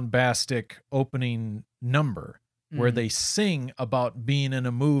bombastic opening number where they sing about being in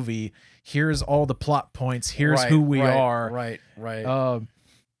a movie. Here's all the plot points. Here's who we are. Right.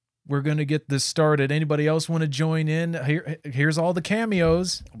 We're going to get this started. Anybody else want to join in? Here's all the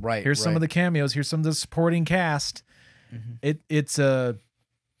cameos. Right. Here's some of the cameos. Here's some of the supporting cast. It's a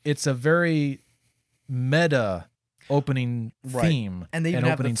very meta opening theme, and they even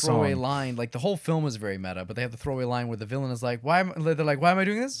have the opening throwaway song. line. Like the whole film is very meta, but they have the throwaway line where the villain is like, "Why am I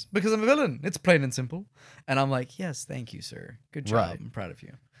doing this? Because I'm a villain. It's plain and simple." And I'm like, "Yes, thank you, sir. Good job. Right. I'm proud of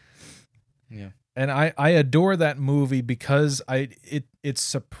you." Yeah. And I adore that movie because it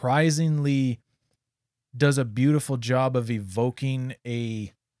surprisingly does a beautiful job of evoking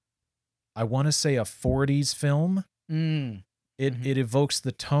I want to say a 40s film. It evokes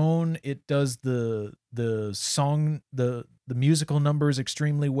the tone. It does the song, the musical numbers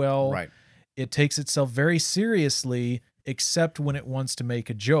extremely well. Right. It takes itself very seriously, except when it wants to make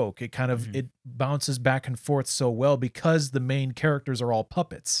a joke. It kind of it bounces back and forth so well because the main characters are all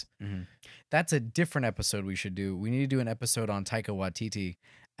puppets. That's a different episode we should do. We need to do an episode on Taika Waititi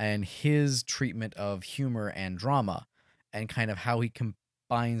and his treatment of humor and drama, and kind of how he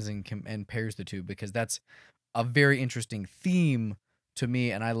combines and pairs the two, because that's a very interesting theme to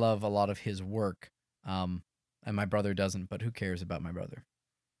me, and I love a lot of his work. And my brother doesn't, but who cares about my brother?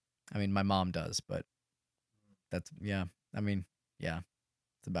 I mean, my mom does, but it's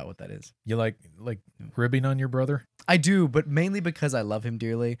about what that is. You like ribbing on your brother? I do, but mainly because I love him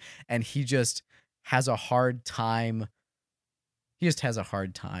dearly, and he just has a hard time. He just has a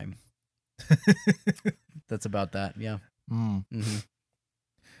hard time. That's about that. Yeah.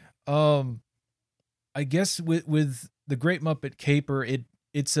 I guess with the Great Muppet Caper,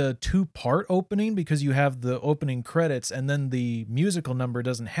 it's a 2-part opening, because you have the opening credits and then the musical number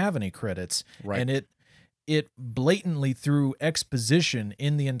doesn't have any credits. Right. And it blatantly, through exposition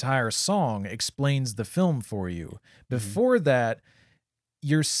in the entire song, explains the film for you. Before that,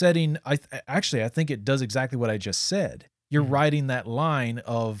 you're setting, I think it does exactly what I just said. You're writing that line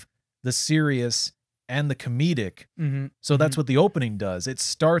of the serious and the comedic. So that's what the opening does. It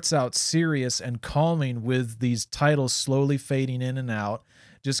starts out serious and calming with these titles slowly fading in and out,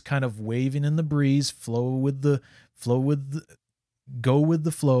 just kind of waving in the breeze, go with the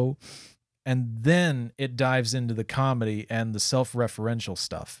flow. And then it dives into the comedy and the self-referential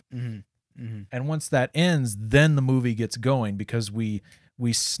stuff. And once that ends, then the movie gets going, because we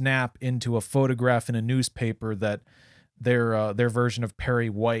snap into a photograph in a newspaper that their version of Perry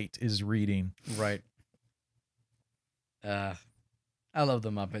White is reading. Right. I love the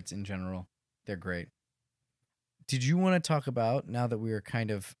Muppets in general. They're great. Did you want to talk about, now that we were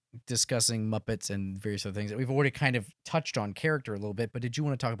kind of discussing Muppets and various other things, that we've already kind of touched on character a little bit, but did you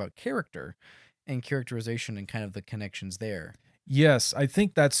want to talk about character and characterization and kind of the connections there? Yes, I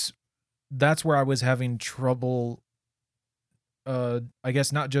think that's where I was having trouble. I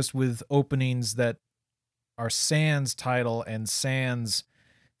guess not just with openings that are sans title and sans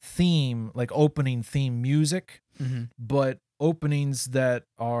theme, like opening theme music, but openings that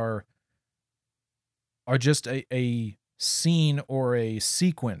are just a scene or a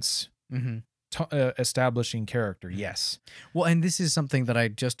sequence establishing character. Yes. Well, and this is something that I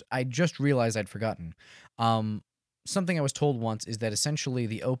just realized I'd forgotten. Something I was told once is that essentially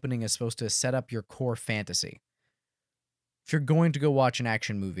the opening is supposed to set up your core fantasy. If you're going to go watch an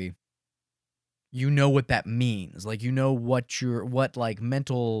action movie, you know what that means. Like, you know what like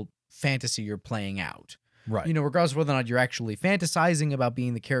mental fantasy you're playing out. Right. You know, regardless of whether or not you're actually fantasizing about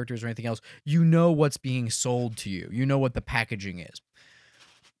being the characters or anything else, you know what's being sold to you. You know what the packaging is.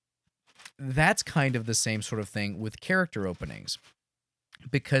 That's kind of the same sort of thing with character openings.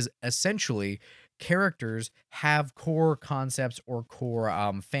 Because essentially, characters have core concepts or core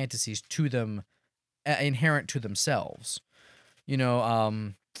fantasies to them, inherent to themselves. You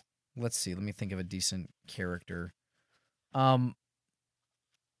know, let's see. Let me think of a decent character. Yeah,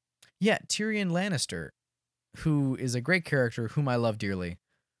 Tyrion Lannister, who is a great character, whom I love dearly.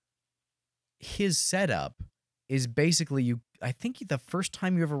 His setup is basically I think the first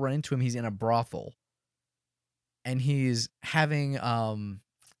time you ever run into him, he's in a brothel, and he's having a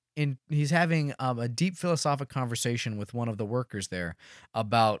deep philosophical conversation with one of the workers there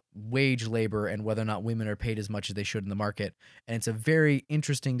about wage labor and whether or not women are paid as much as they should in the market. And it's a very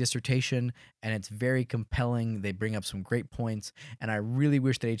interesting dissertation, and it's very compelling. They bring up some great points, and I really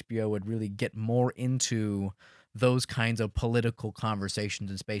wish that HBO would really get more into those kinds of political conversations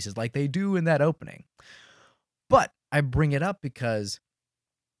and spaces like they do in that opening. But I bring it up because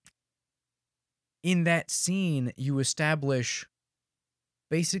in that scene, you establish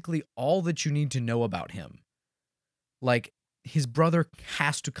basically all that you need to know about him. Like, his brother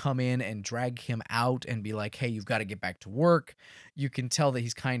has to come in and drag him out and be like, hey, you've got to get back to work. You can tell that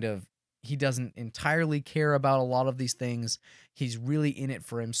he doesn't entirely care about a lot of these things. He's really in it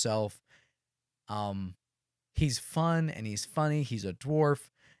for himself. He's fun and he's funny. He's a dwarf.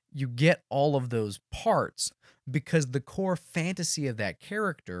 You get all of those parts because the core fantasy of that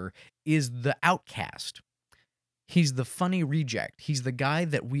character is the outcast. He's the funny reject. He's the guy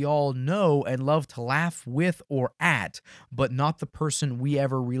that we all know and love to laugh with or at, but not the person we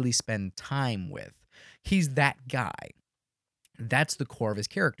ever really spend time with. He's that guy. That's the core of his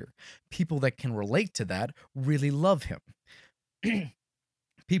character. People that can relate to that really love him.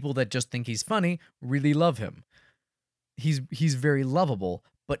 People that just think he's funny really love him. He's very lovable,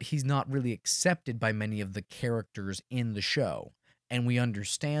 but he's not really accepted by many of the characters in the show. And we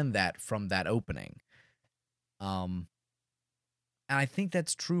understand that from that opening. And I think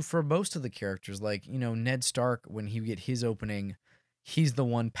that's true for most of the characters. Like, you know, Ned Stark, when he get his opening, he's the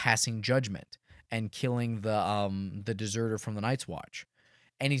one passing judgment and killing the deserter from the Night's Watch.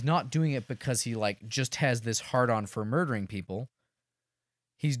 And he's not doing it because he like just has this hard-on for murdering people.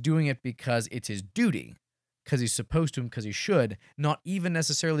 He's doing it because it's his duty, because he's supposed to and because he should, not even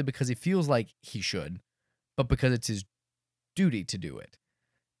necessarily because he feels like he should, but because it's his duty to do it.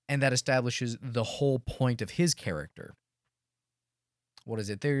 And that establishes the whole point of his character. What is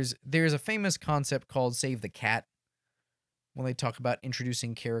it? There's a famous concept called Save the Cat, when they talk about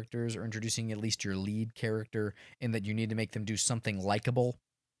introducing characters or introducing at least your lead character, in that you need to make them do something likable.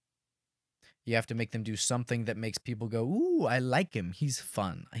 You have to make them do something that makes people go, ooh, I like him. He's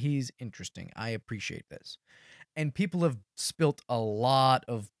fun. He's interesting. I appreciate this. And people have spilt a lot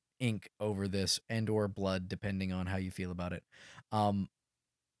of ink over this, and or blood, depending on how you feel about it.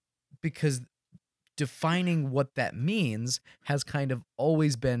 Because defining what that means has kind of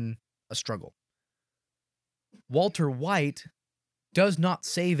always been a struggle. Walter White does not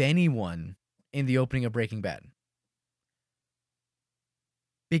save anyone in the opening of Breaking Bad.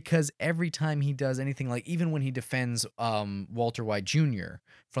 Because every time he does anything, like even when he defends Walter White Jr.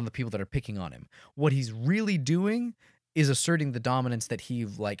 from the people that are picking on him, what he's really doing is asserting the dominance that he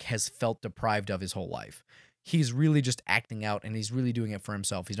like has felt deprived of his whole life. He's really just acting out, and he's really doing it for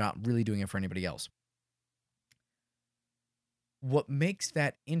himself. He's not really doing it for anybody else. What makes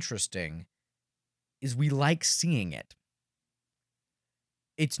that interesting is we like seeing it.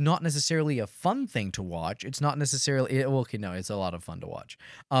 It's not necessarily a fun thing to watch. It's not necessarily, well, okay, no, it's a lot of fun to watch.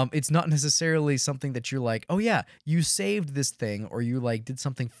 It's not necessarily something that you're like, oh yeah, you saved this thing, or you like did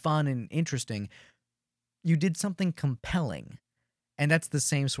something fun and interesting. You did something compelling. And that's the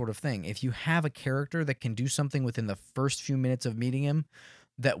same sort of thing. If you have a character that can do something within the first few minutes of meeting him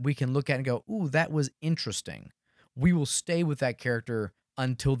that we can look at and go, ooh, that was interesting, we will stay with that character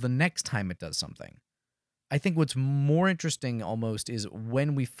until the next time it does something. I think what's more interesting almost is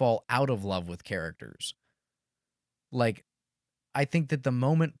when we fall out of love with characters. Like, I think that the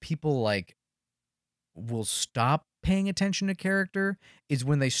moment people like will stop paying attention to character is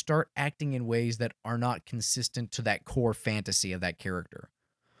when they start acting in ways that are not consistent to that core fantasy of that character.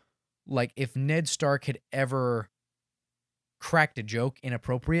 Like, if Ned Stark had ever cracked a joke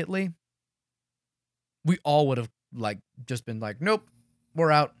inappropriately, we all would have like just been like, nope,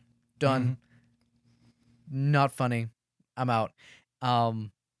 we're out, done. Not funny. I'm out.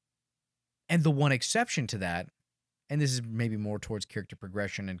 And the one exception to that, and this is maybe more towards character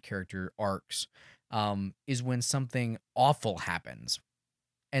progression and character arcs, is when something awful happens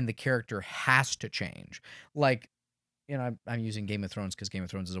and the character has to change. Like, I'm using Game of Thrones because Game of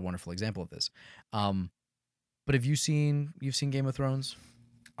Thrones is a wonderful example of this. But have you've seen Game of Thrones?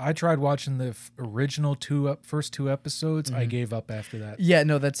 I tried watching the original first two episodes. I gave up after that. Yeah,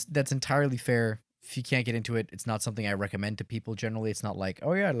 no, that's entirely fair. If you can't get into it, it's not something I recommend to people generally. It's not like,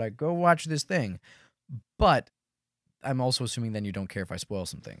 oh yeah, like go watch this thing. But I'm also assuming then you don't care if I spoil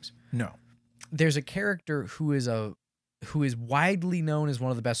some things. No. There's a character who is widely known as one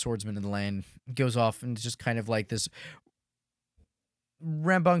of the best swordsmen in the land, goes off and is just kind of like this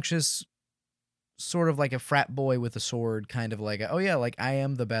rambunctious, sort of like a frat boy with a sword, kind of like, oh yeah, like I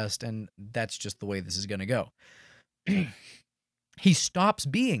am the best, and that's just the way this is going to go. He stops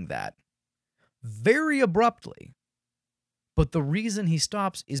being that very abruptly, but the reason he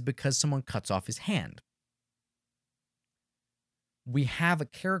stops is because someone cuts off his hand. We have a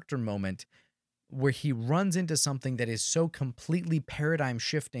character moment where he runs into something that is so completely paradigm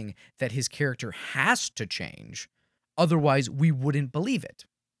shifting that his character has to change. Otherwise, we wouldn't believe it.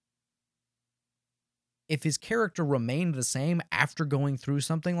 If his character remained the same after going through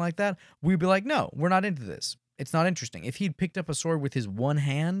something like that, we'd be like, no, we're not into this. It's not interesting. If he'd picked up a sword with his one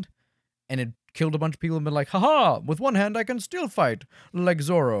hand and had killed a bunch of people and been like, haha, with one hand I can still fight like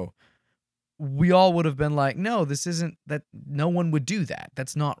Zorro, we all would have been like, no, this isn't that. No one would do that.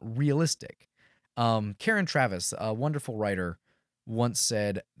 That's not realistic. Karen Travis, a wonderful writer, once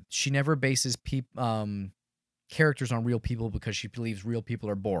said she never bases characters on real people because she believes real people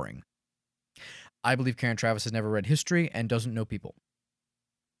are boring. I believe Karen Travis has never read history and doesn't know people.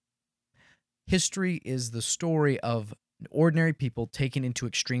 History is the story of ordinary people taken into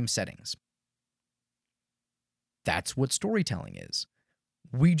extreme settings. That's what storytelling is.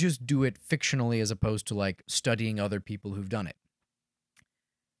 We just do it fictionally as opposed to like studying other people who've done it.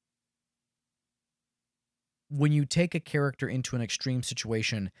 When you take a character into an extreme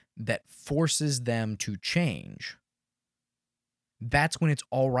situation that forces them to change, that's when it's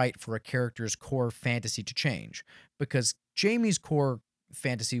all right for a character's core fantasy to change. Because Jamie's core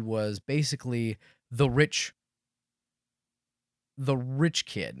fantasy was basically the rich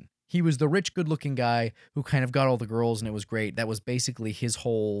kid. He was the rich, good-looking guy who kind of got all the girls and it was great. That was basically his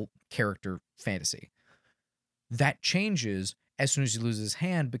whole character fantasy. That changes as soon as he loses his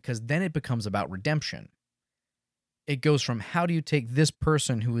hand because then it becomes about redemption. It goes from how do you take this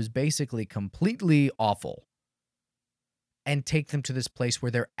person who is basically completely awful and take them to this place where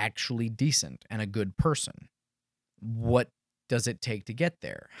they're actually decent and a good person? What does it take to get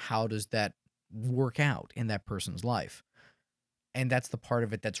there? How does that work out in that person's life? And that's the part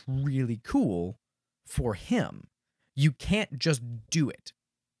of it that's really cool for him. You can't just do it.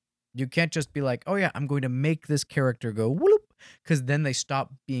 You can't just be like, oh yeah, I'm going to make this character go whoop, because then they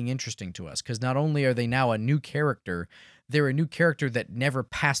stop being interesting to us. Because not only are they now a new character, they're a new character that never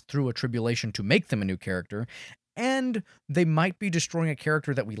passed through a tribulation to make them a new character, and they might be destroying a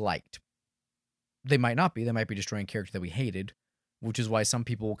character that we liked. They might not be. They might be destroying a character that we hated, which is why some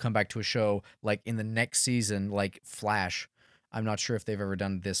people will come back to a show like in the next season, like Flash. I'm not sure if they've ever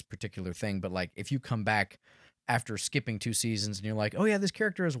done this particular thing, but like if you come back after skipping 2 seasons and you're like, oh yeah, this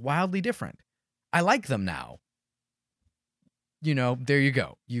character is wildly different. I like them now. There you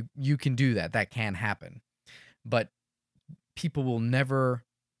go. You can do that. That can happen. But people will never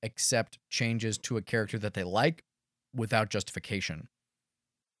accept changes to a character that they like without justification.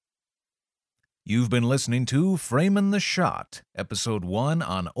 You've been listening to Framin' the Shot, Episode 1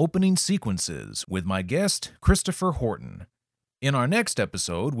 on opening sequences with my guest, Christopher Horton. In our next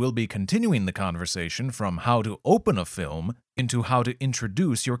episode, we'll be continuing the conversation from how to open a film into how to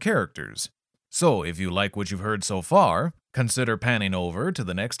introduce your characters. So, if you like what you've heard so far, consider panning over to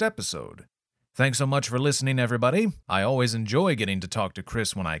the next episode. Thanks so much for listening, everybody. I always enjoy getting to talk to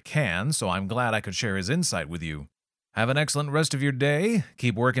Chris when I can, so I'm glad I could share his insight with you. Have an excellent rest of your day,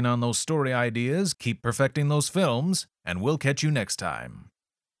 keep working on those story ideas, keep perfecting those films, and we'll catch you next time.